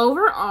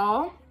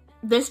 Overall,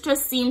 this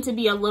just seemed to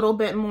be a little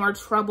bit more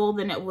trouble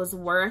than it was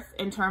worth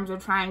in terms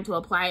of trying to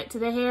apply it to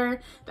the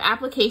hair. The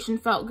application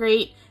felt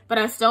great, but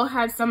I still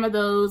had some of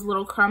those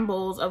little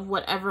crumbles of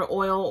whatever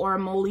oil or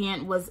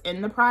emollient was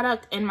in the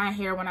product in my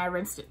hair when I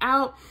rinsed it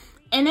out.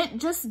 And it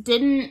just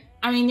didn't,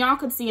 I mean, y'all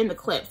could see in the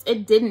clips,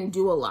 it didn't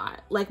do a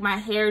lot. Like, my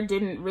hair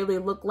didn't really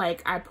look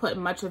like I put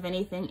much of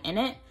anything in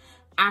it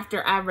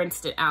after I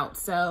rinsed it out.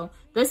 So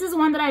this is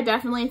one that I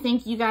definitely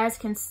think you guys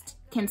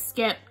can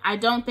skip. I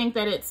don't think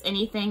that it's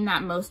anything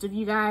that most of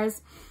you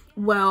guys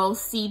will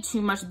see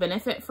too much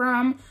benefit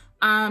from.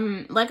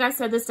 Like I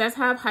said, this does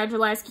have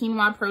hydrolyzed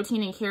quinoa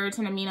protein and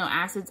keratin amino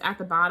acids at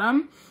the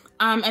bottom.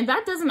 And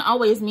that doesn't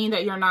always mean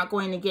that you're not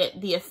going to get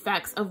the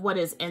effects of what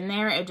is in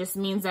there. It just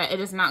means that it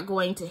is not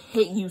going to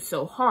hit you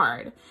so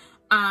hard.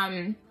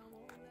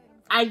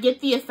 I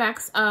get the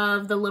effects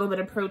of the little bit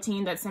of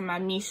protein that's in my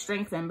Me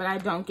Strengthen, but I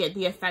don't get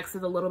the effects of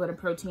the little bit of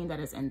protein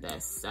that is in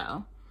this.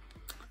 So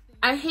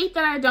I hate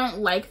that I don't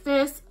like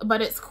this,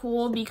 but it's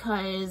cool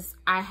because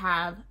I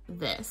have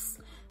this.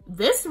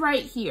 This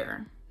right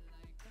here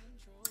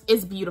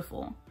is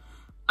beautiful.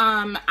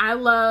 I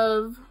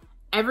love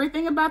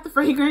everything about the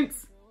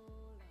fragrance,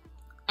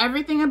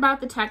 everything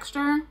about the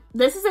texture.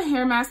 This is a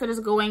hair mask that is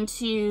going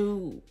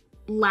to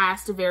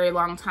last a very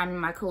long time in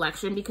my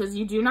collection because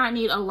you do not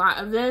need a lot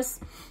of this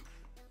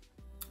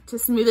to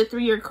smooth it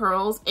through your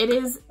curls. It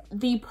is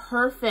the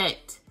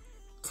perfect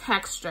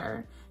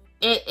texture.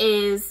 It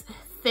is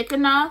thick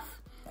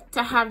enough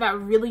to have that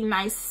really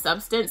nice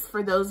substance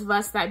for those of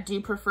us that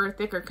do prefer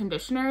thicker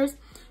conditioners,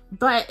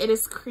 but it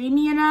is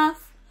creamy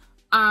enough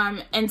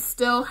and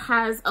still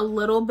has a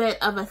little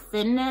bit of a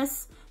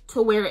thinness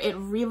to where it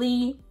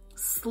really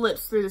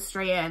slips through the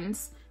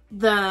strands.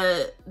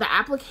 The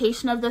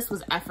application of this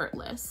was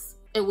effortless.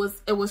 It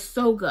was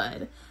so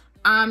good.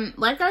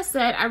 Like I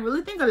said, I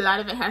really think a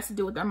lot of it has to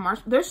do with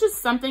the there's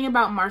just something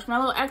about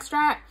marshmallow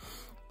extract.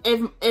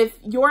 If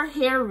your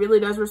hair really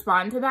does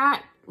respond to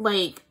that,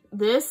 like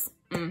this,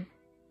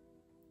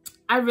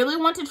 I really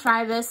want to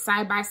try this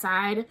side by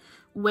side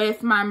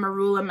with my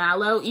Marula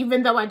Mallow.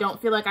 Even though I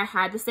don't feel like I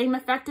had the same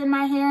effect in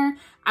my hair,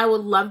 I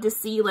would love to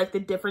see like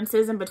the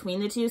differences in between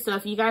the two. So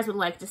if you guys would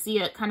like to see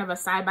a kind of a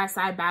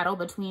side-by-side battle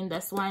between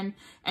this one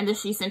and the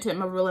She Scented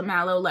Marula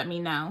Mallow, let me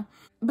know.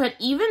 But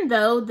even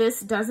though this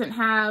doesn't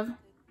have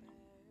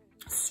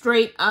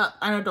straight up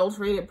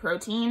unadulterated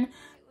protein,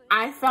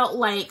 I felt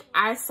like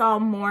I saw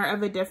more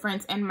of a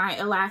difference in my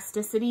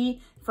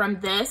elasticity from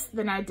this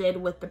than I did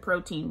with the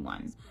protein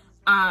one,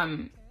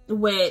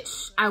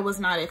 which I was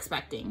not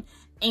expecting.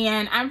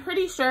 And I'm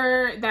pretty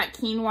sure that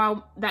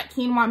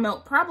quinoa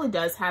milk probably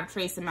does have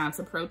trace amounts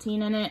of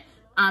protein in it.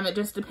 It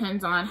just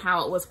depends on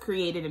how it was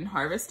created and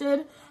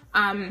harvested.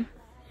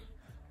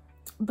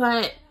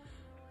 But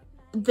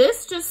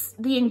this,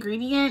 just the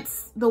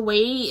ingredients, the way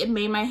it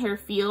made my hair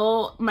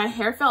feel, my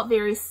hair felt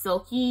very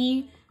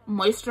silky,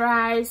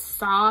 moisturized,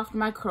 soft.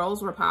 My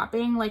curls were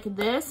popping. Like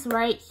this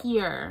right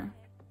here.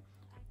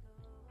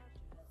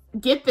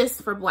 Get this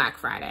for Black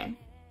Friday.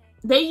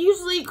 They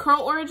usually,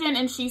 Curl Origin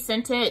and She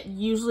Sent It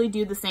usually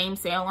do the same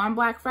sale on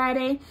Black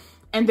Friday,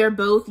 and they're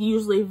both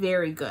usually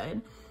very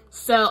good.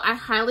 So I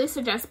highly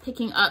suggest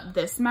picking up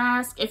this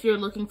mask if you're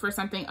looking for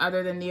something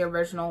other than the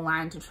original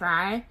line to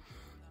try.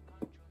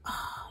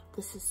 Oh,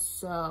 this is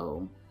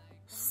so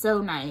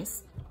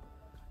nice.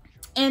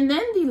 And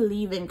then the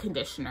leave-in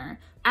conditioner.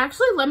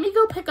 Actually, let me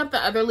go pick up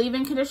the other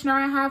leave-in conditioner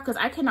I have because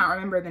I cannot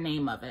remember the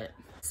name of it.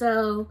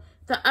 So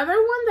the other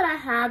one that I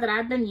have that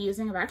I've been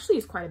using, I've actually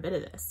used quite a bit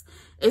of this,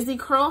 is the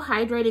Curl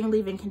Hydrating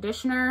Leave-In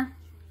Conditioner.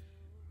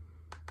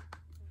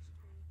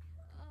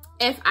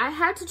 If I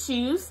had to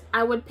choose,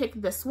 I would pick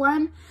this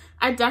one.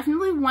 I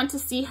definitely want to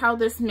see how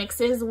this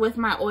mixes with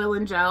my oil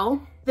and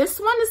gel. This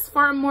one is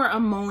far more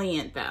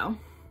emollient though.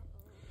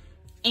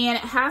 And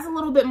it has a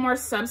little bit more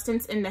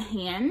substance in the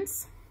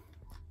hands.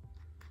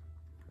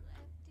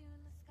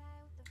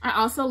 I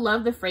also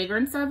love the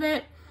fragrance of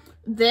it.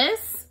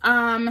 This,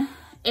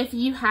 if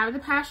you have the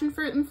passion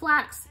fruit and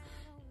flax,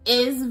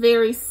 is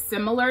very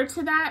similar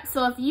to that.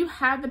 So if you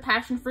have the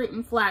passion fruit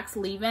and flax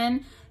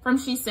leave-in from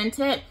She Sent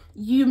It,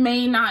 you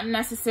may not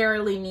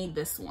necessarily need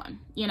this one,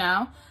 you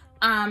know?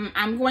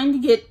 I'm going to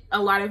get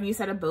a lot of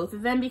use out of both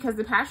of them because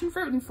the passion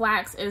fruit and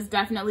flax is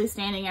definitely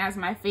standing as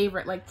my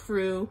favorite, like,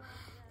 true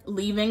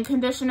leave-in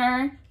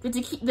conditioner. The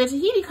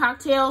Tahiti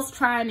Cocktail's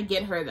trying to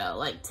get her though.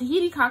 Like,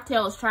 Tahiti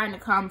Cocktail is trying to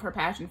come for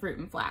passion fruit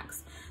and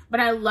flax. But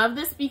I love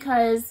this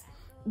because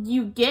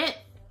you get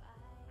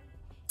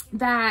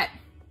that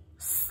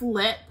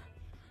slip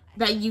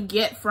that you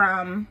get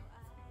from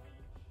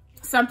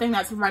something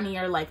that's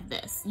runnier like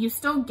this. You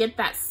still get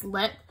that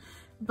slip,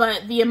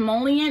 but the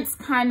emollients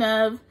kind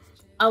of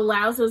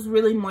allows those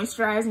really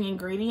moisturizing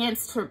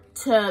ingredients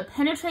to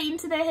penetrate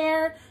into the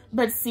hair,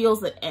 but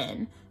seals it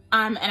in.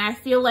 And I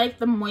feel like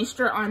the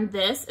moisture on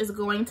this is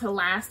going to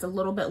last a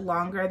little bit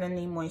longer than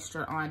the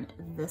moisture on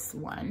this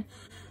one.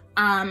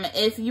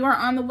 If you are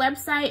on the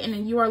website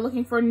and you are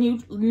looking for new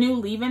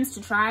leave-ins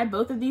to try,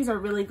 both of these are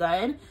really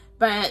good,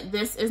 but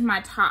this is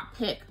my top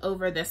pick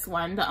over this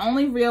one. The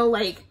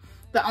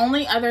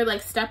only other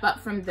like step up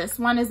from this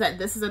one is that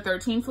this is a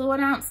 13 fluid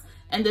ounce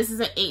and this is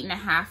an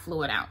 8.5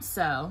 fluid ounce.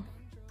 So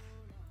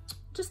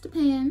just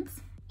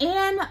depends.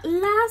 And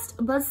last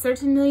but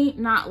certainly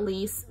not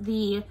least,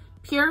 the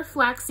Pure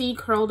Flaxseed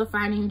Curl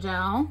Defining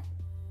Gel.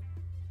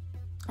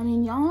 I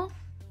mean, y'all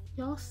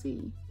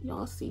see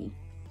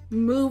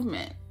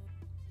movement.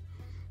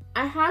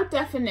 I have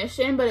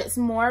definition, but it's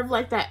more of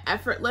like that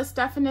effortless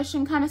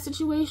definition kind of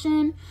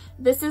situation.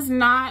 This is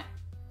not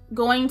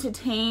going to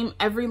tame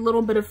every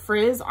little bit of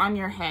frizz on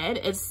your head.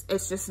 It's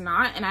just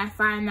not, and I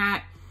find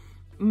that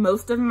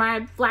most of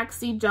my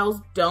flaxseed gels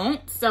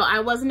don't, so I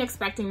wasn't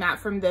expecting that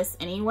from this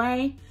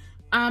anyway.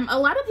 A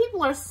lot of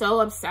people are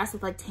so obsessed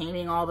with like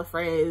taming all the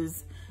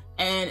frizz,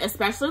 and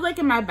especially like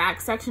in my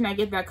back section, I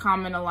get that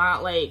comment a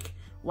lot, like,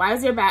 why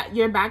is your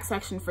back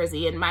section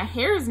frizzy? And my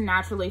hair is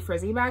naturally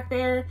frizzy back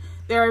there.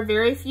 There are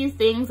very few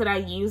things that I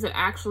use that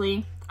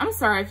actually, I'm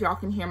sorry if y'all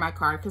can hear my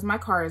car because my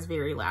car is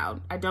very loud.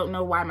 I don't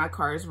know why my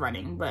car is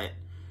running, but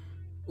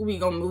we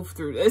gonna move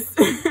through this.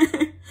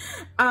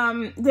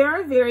 There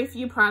are very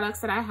few products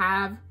that I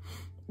have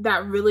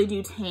that really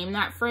do tame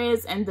that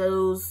frizz, and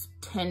those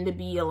tend to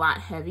be a lot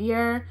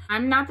heavier.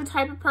 I'm not the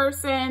type of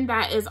person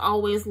that is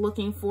always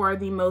looking for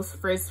the most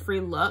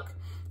frizz-free look.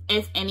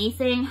 If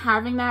anything,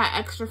 having that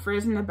extra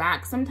frizz in the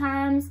back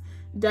sometimes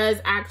does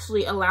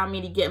actually allow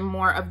me to get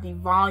more of the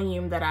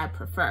volume that I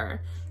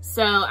prefer.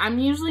 So I'm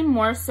usually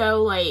more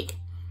so like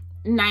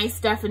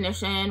nice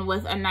definition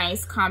with a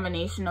nice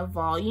combination of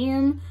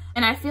volume.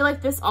 And I feel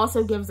like this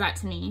also gives that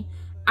to me.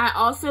 I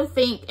also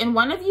think, and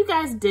one of you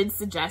guys did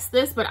suggest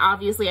this, but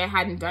obviously I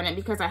hadn't done it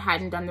because I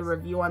hadn't done the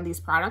review on these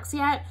products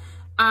yet.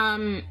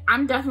 I'm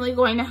definitely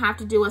going to have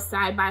to do a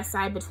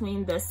side-by-side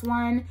between this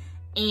one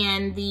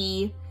and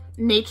the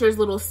Nature's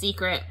Little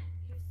Secret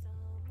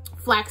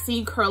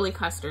Flaxseed Curly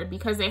Custard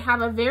because they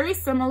have a very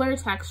similar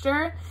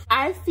texture.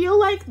 I feel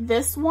like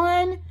this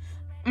one,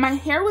 my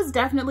hair was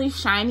definitely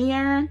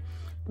shinier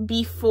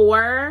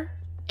before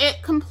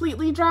it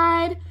completely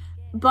dried,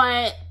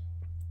 but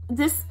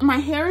my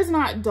hair is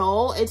not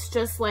dull. It's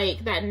just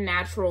like that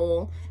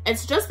natural,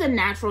 it's just the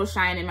natural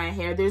shine in my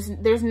hair.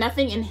 There's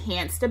nothing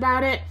enhanced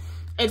about it.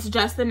 It's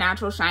just the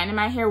natural shine in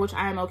my hair, which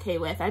I'm okay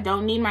with. I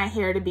don't need my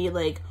hair to be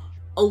like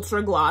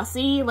ultra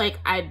glossy. Like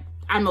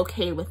I'm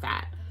okay with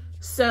that.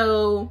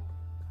 So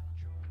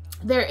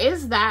there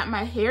is that.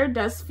 My hair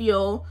does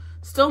feel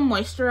still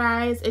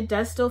moisturized. It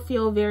does still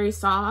feel very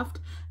soft.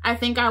 I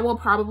think I will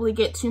probably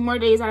get 2 more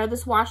days out of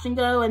this wash and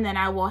go, and then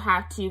I will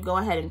have to go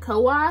ahead and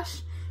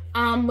co-wash,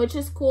 which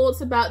is cool.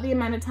 It's about the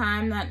amount of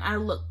time that I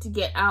look to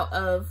get out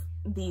of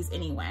these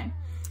anyway.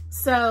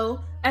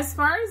 So as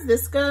far as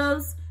this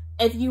goes,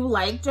 if you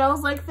like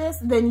gels like this,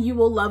 then you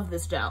will love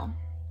this gel.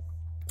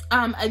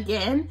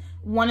 Again,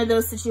 one of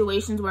those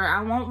situations where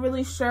I won't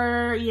really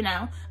sure, you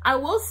know. I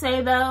will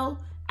say though,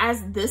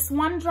 as this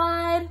one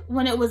dried,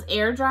 when it was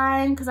air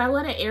drying, because I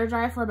let it air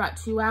dry for about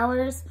 2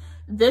 hours,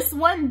 this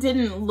one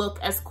didn't look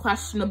as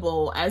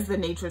questionable as the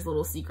Nature's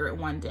Little Secret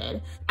one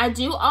did. I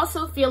do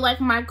also feel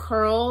like my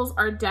curls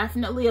are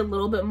definitely a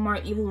little bit more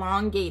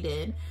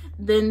elongated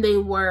than they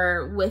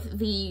were with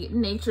the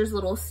Nature's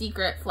Little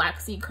Secret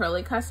Flaxseed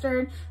Curly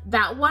Custard.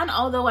 That one,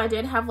 although I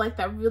did have like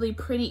that really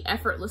pretty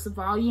effortless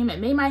volume, it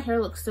made my hair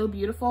look so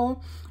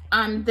beautiful.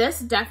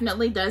 This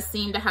definitely does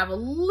seem to have a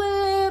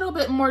little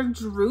bit more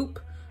droop,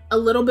 a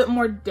little bit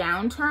more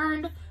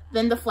downturned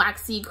than the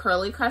Flaxseed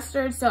Curly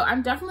Custard. So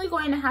I'm definitely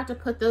going to have to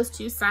put those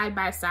two side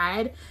by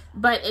side.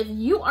 But if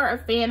you are a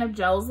fan of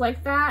gels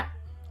like that,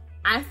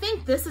 I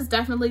think this is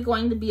definitely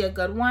going to be a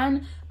good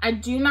one. I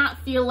do not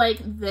feel like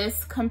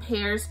this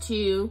compares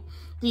to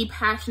the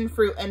passion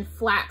fruit and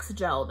flax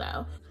gel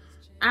though.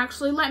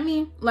 Actually, let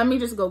me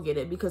just go get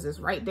it because it's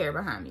right there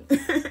behind me.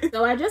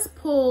 So I just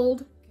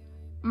pulled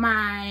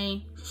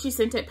my She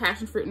Sent It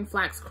passion fruit and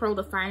flax curl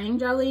defining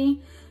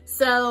jelly.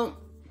 So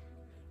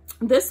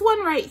this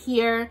one right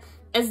here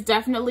is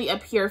definitely a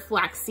pure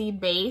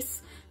flaxseed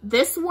base.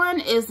 This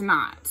one is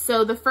not.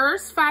 So the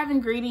first 5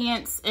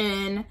 ingredients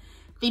in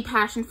the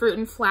passion fruit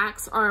and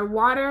flax are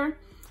water,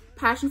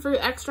 passion fruit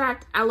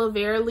extract, aloe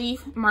vera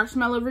leaf,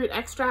 marshmallow root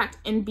extract,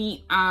 and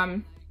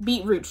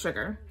beetroot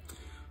sugar.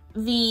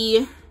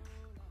 The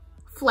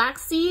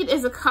flaxseed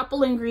is a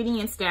couple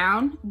ingredients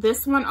down.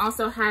 This one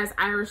also has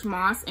Irish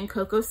moss and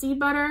cocoa seed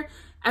butter,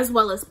 as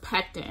well as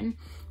pectin.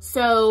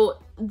 So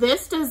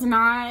this does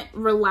not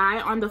rely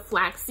on the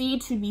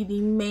flaxseed to be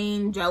the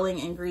main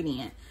gelling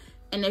ingredient.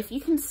 And if you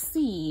can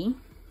see,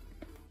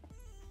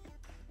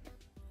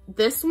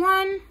 this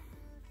one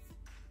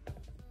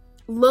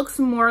looks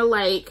more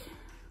like,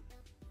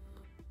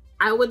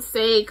 I would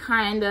say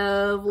kind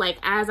of like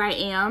As I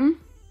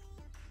Am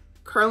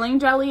curling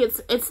jelly.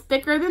 It's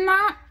thicker than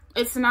that.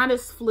 It's not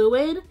as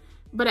fluid,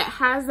 but it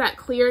has that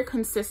clear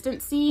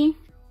consistency,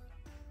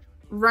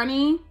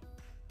 runny.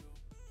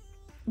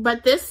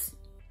 But this,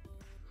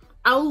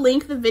 I'll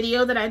link the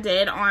video that I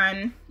did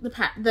on the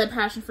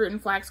passion fruit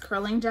and flax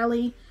curling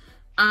jelly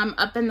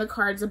up in the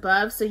cards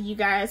above, so you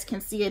guys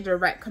can see a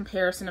direct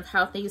comparison of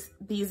how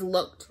these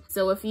looked.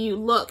 So if you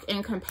look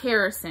in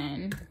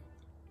comparison,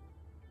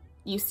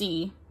 you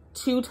see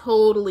two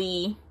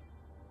totally,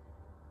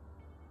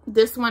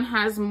 this one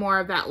has more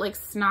of that like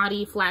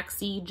snotty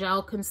flaxseed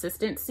gel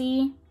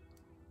consistency.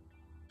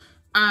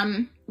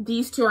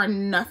 These two are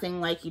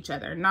nothing like each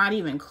other, not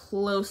even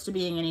close to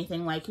being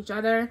anything like each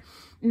other.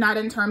 Not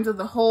in terms of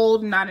the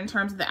hold, not in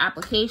terms of the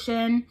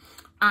application.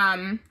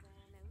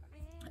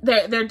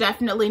 They're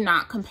definitely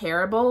not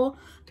comparable.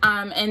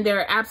 And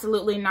they're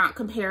absolutely not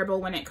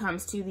comparable when it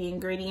comes to the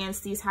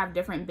ingredients. These have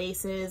different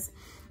bases.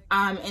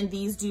 And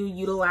these do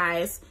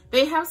utilize,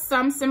 they have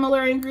some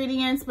similar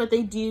ingredients, but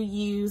they do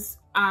use,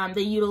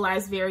 they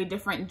utilize very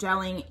different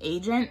gelling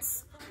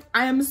agents.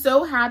 I am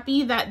so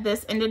happy that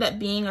this ended up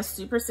being a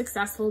super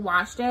successful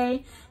wash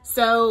day.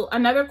 So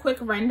another quick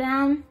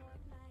rundown,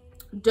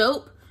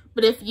 dope.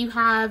 But if you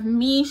have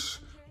Miche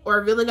or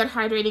a really good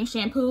hydrating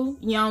shampoo,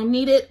 you don't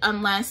need it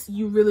unless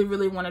you really,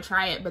 really want to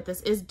try it. But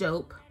this is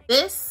dope.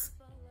 This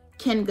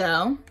can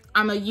go.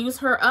 I'm going to use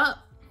her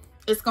up.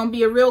 It's going to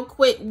be a real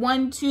quick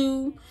 1,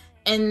 2,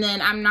 and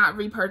then I'm not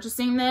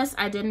repurchasing this.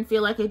 I didn't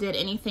feel like it did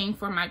anything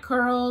for my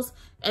curls.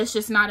 It's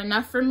just not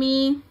enough for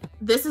me.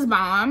 This is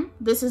bomb.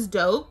 This is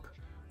dope.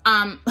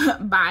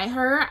 Buy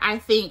her. I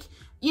think,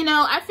 you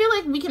know, I feel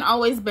like we can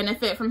always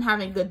benefit from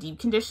having good deep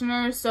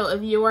conditioners. So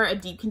if you are a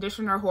deep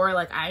conditioner whore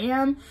like I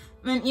am,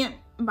 then yeah,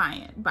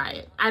 buy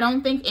it. I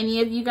don't think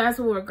any of you guys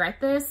will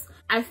regret this.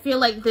 I feel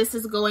like this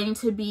is going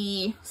to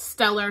be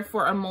stellar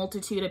for a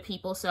multitude of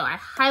people. So I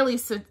highly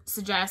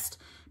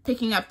suggest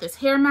picking up this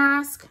hair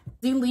mask.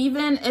 The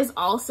leave-in is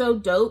also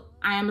dope.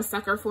 I am a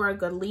sucker for a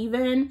good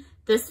leave-in.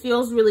 This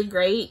feels really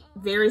great,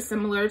 very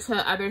similar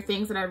to other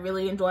things that I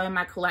really enjoy in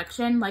my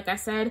collection. Like I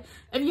said,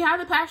 if you have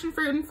the passion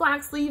fruit and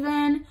flax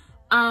leave-in,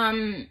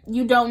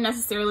 you don't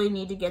necessarily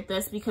need to get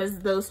this because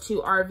those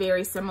two are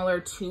very similar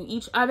to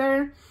each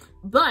other.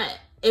 But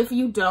if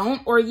you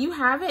don't, or you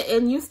have it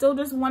and you still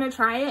just want to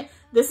try it,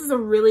 this is a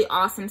really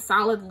awesome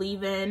solid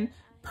leave-in,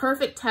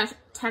 perfect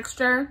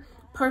texture,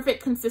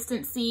 perfect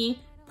consistency,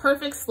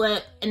 perfect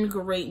slip, and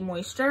great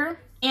moisture.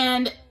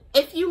 And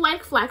if you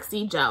like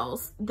flaxseed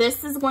gels,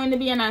 this is going to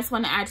be a nice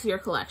one to add to your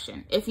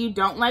collection. If you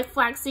don't like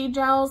flaxseed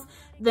gels,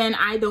 then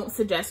I don't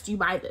suggest you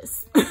buy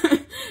this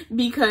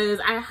because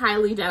I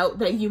highly doubt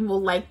that you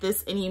will like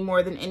this any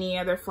more than any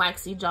other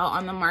flaxseed gel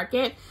on the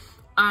market.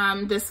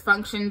 This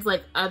functions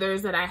like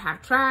others that I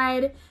have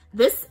tried.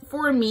 This,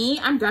 for me,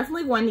 I'm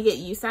definitely going to get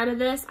use out of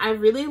this. I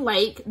really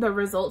like the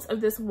results of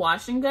this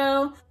wash and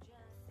go.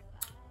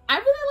 I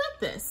really like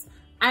this.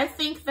 I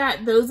think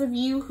that those of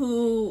you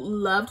who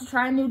love to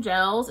try new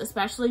gels,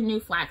 especially new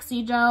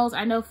flaxseed gels,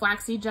 I know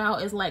flaxseed gel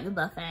is like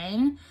the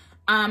thing.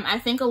 I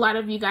think a lot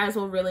of you guys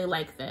will really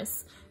like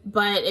this.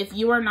 But if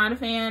you are not a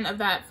fan of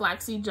that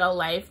flaxseed gel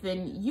life,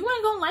 then you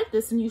ain't gonna like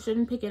this and you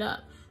shouldn't pick it up.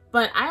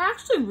 But I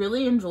actually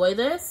really enjoy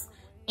this.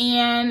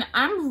 And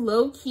I'm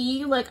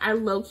low-key, like I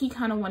low-key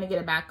kind of want to get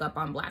it back up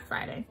on Black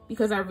Friday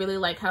because I really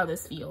like how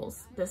this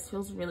feels. This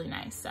feels really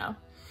nice. So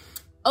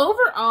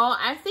overall,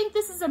 I think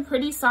this is a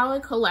pretty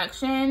solid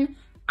collection.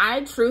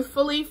 I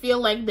truthfully feel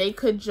like they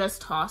could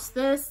just toss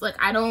this. Like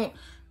I don't,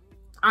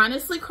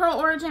 honestly, Curl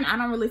Origin, I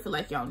don't really feel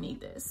like y'all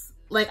need this.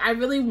 Like I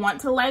really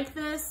want to like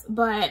this,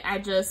 but I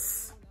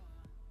just,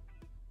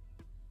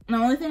 the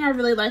only thing I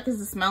really like is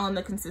the smell and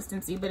the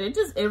consistency, but it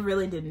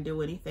really didn't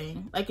do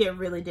anything. Like it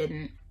really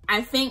didn't.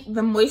 I think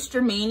the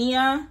Moisture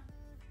Mania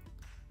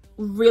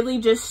really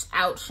just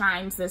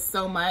outshines this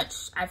so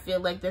much. I feel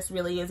like this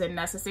really isn't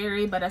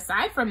necessary, but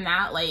aside from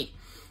that, like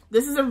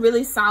this is a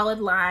really solid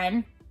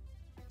line.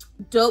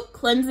 Dope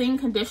cleansing,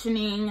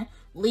 conditioning,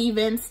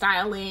 leave-in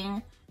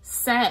styling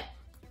set.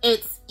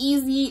 It's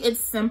easy, it's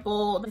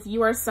simple. If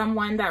you are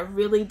someone that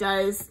really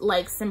does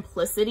like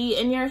simplicity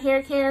in your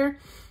hair care,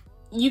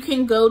 you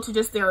can go to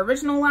just their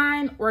original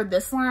line or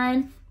this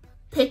line.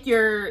 Pick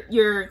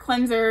your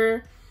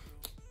cleanser,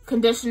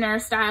 conditioner,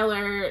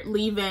 styler,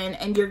 leave-in,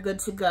 and you're good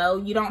to go.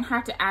 You don't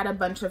have to add a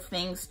bunch of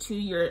things to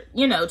your,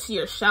 to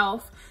your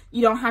shelf.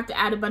 You don't have to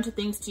add a bunch of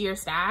things to your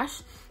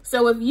stash.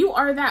 So if you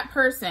are that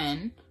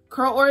person,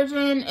 Curl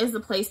Origin is the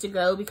place to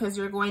go because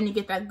you're going to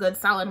get that good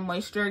solid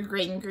moisture,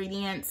 great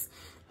ingredients.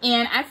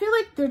 And I feel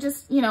like they're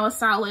just, a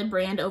solid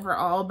brand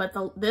overall, but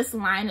this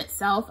line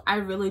itself, I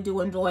really do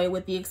enjoy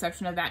with the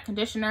exception of that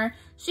conditioner.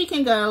 She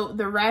can go,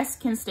 the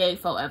rest can stay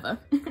forever.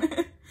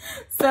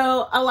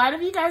 So a lot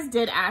of you guys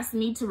did ask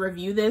me to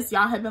review this.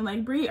 Y'all have been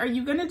like, Brie, are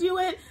you gonna do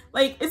it?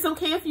 Like, it's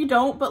okay if you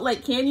don't, but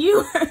like, can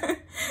you?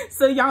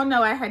 So y'all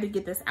know I had to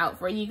get this out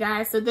for you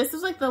guys. So this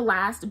is like the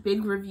last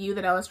big review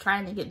that I was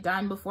trying to get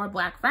done before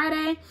Black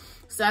Friday.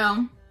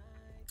 So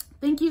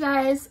thank you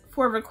guys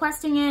for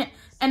requesting it.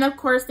 And of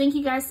course, thank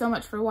you guys so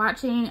much for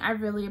watching. I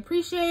really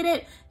appreciate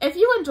it. If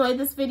you enjoyed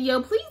this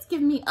video, please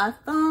give me a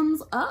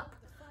thumbs up.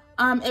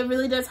 It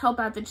really does help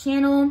out the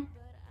channel.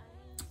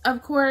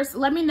 Of course,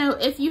 let me know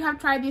if you have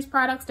tried these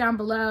products down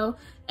below.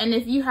 And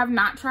if you have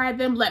not tried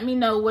them, let me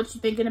know what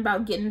you're thinking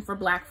about getting for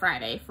Black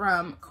Friday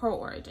from Curl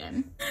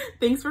Origin.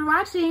 Thanks for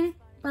watching.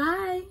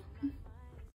 Bye.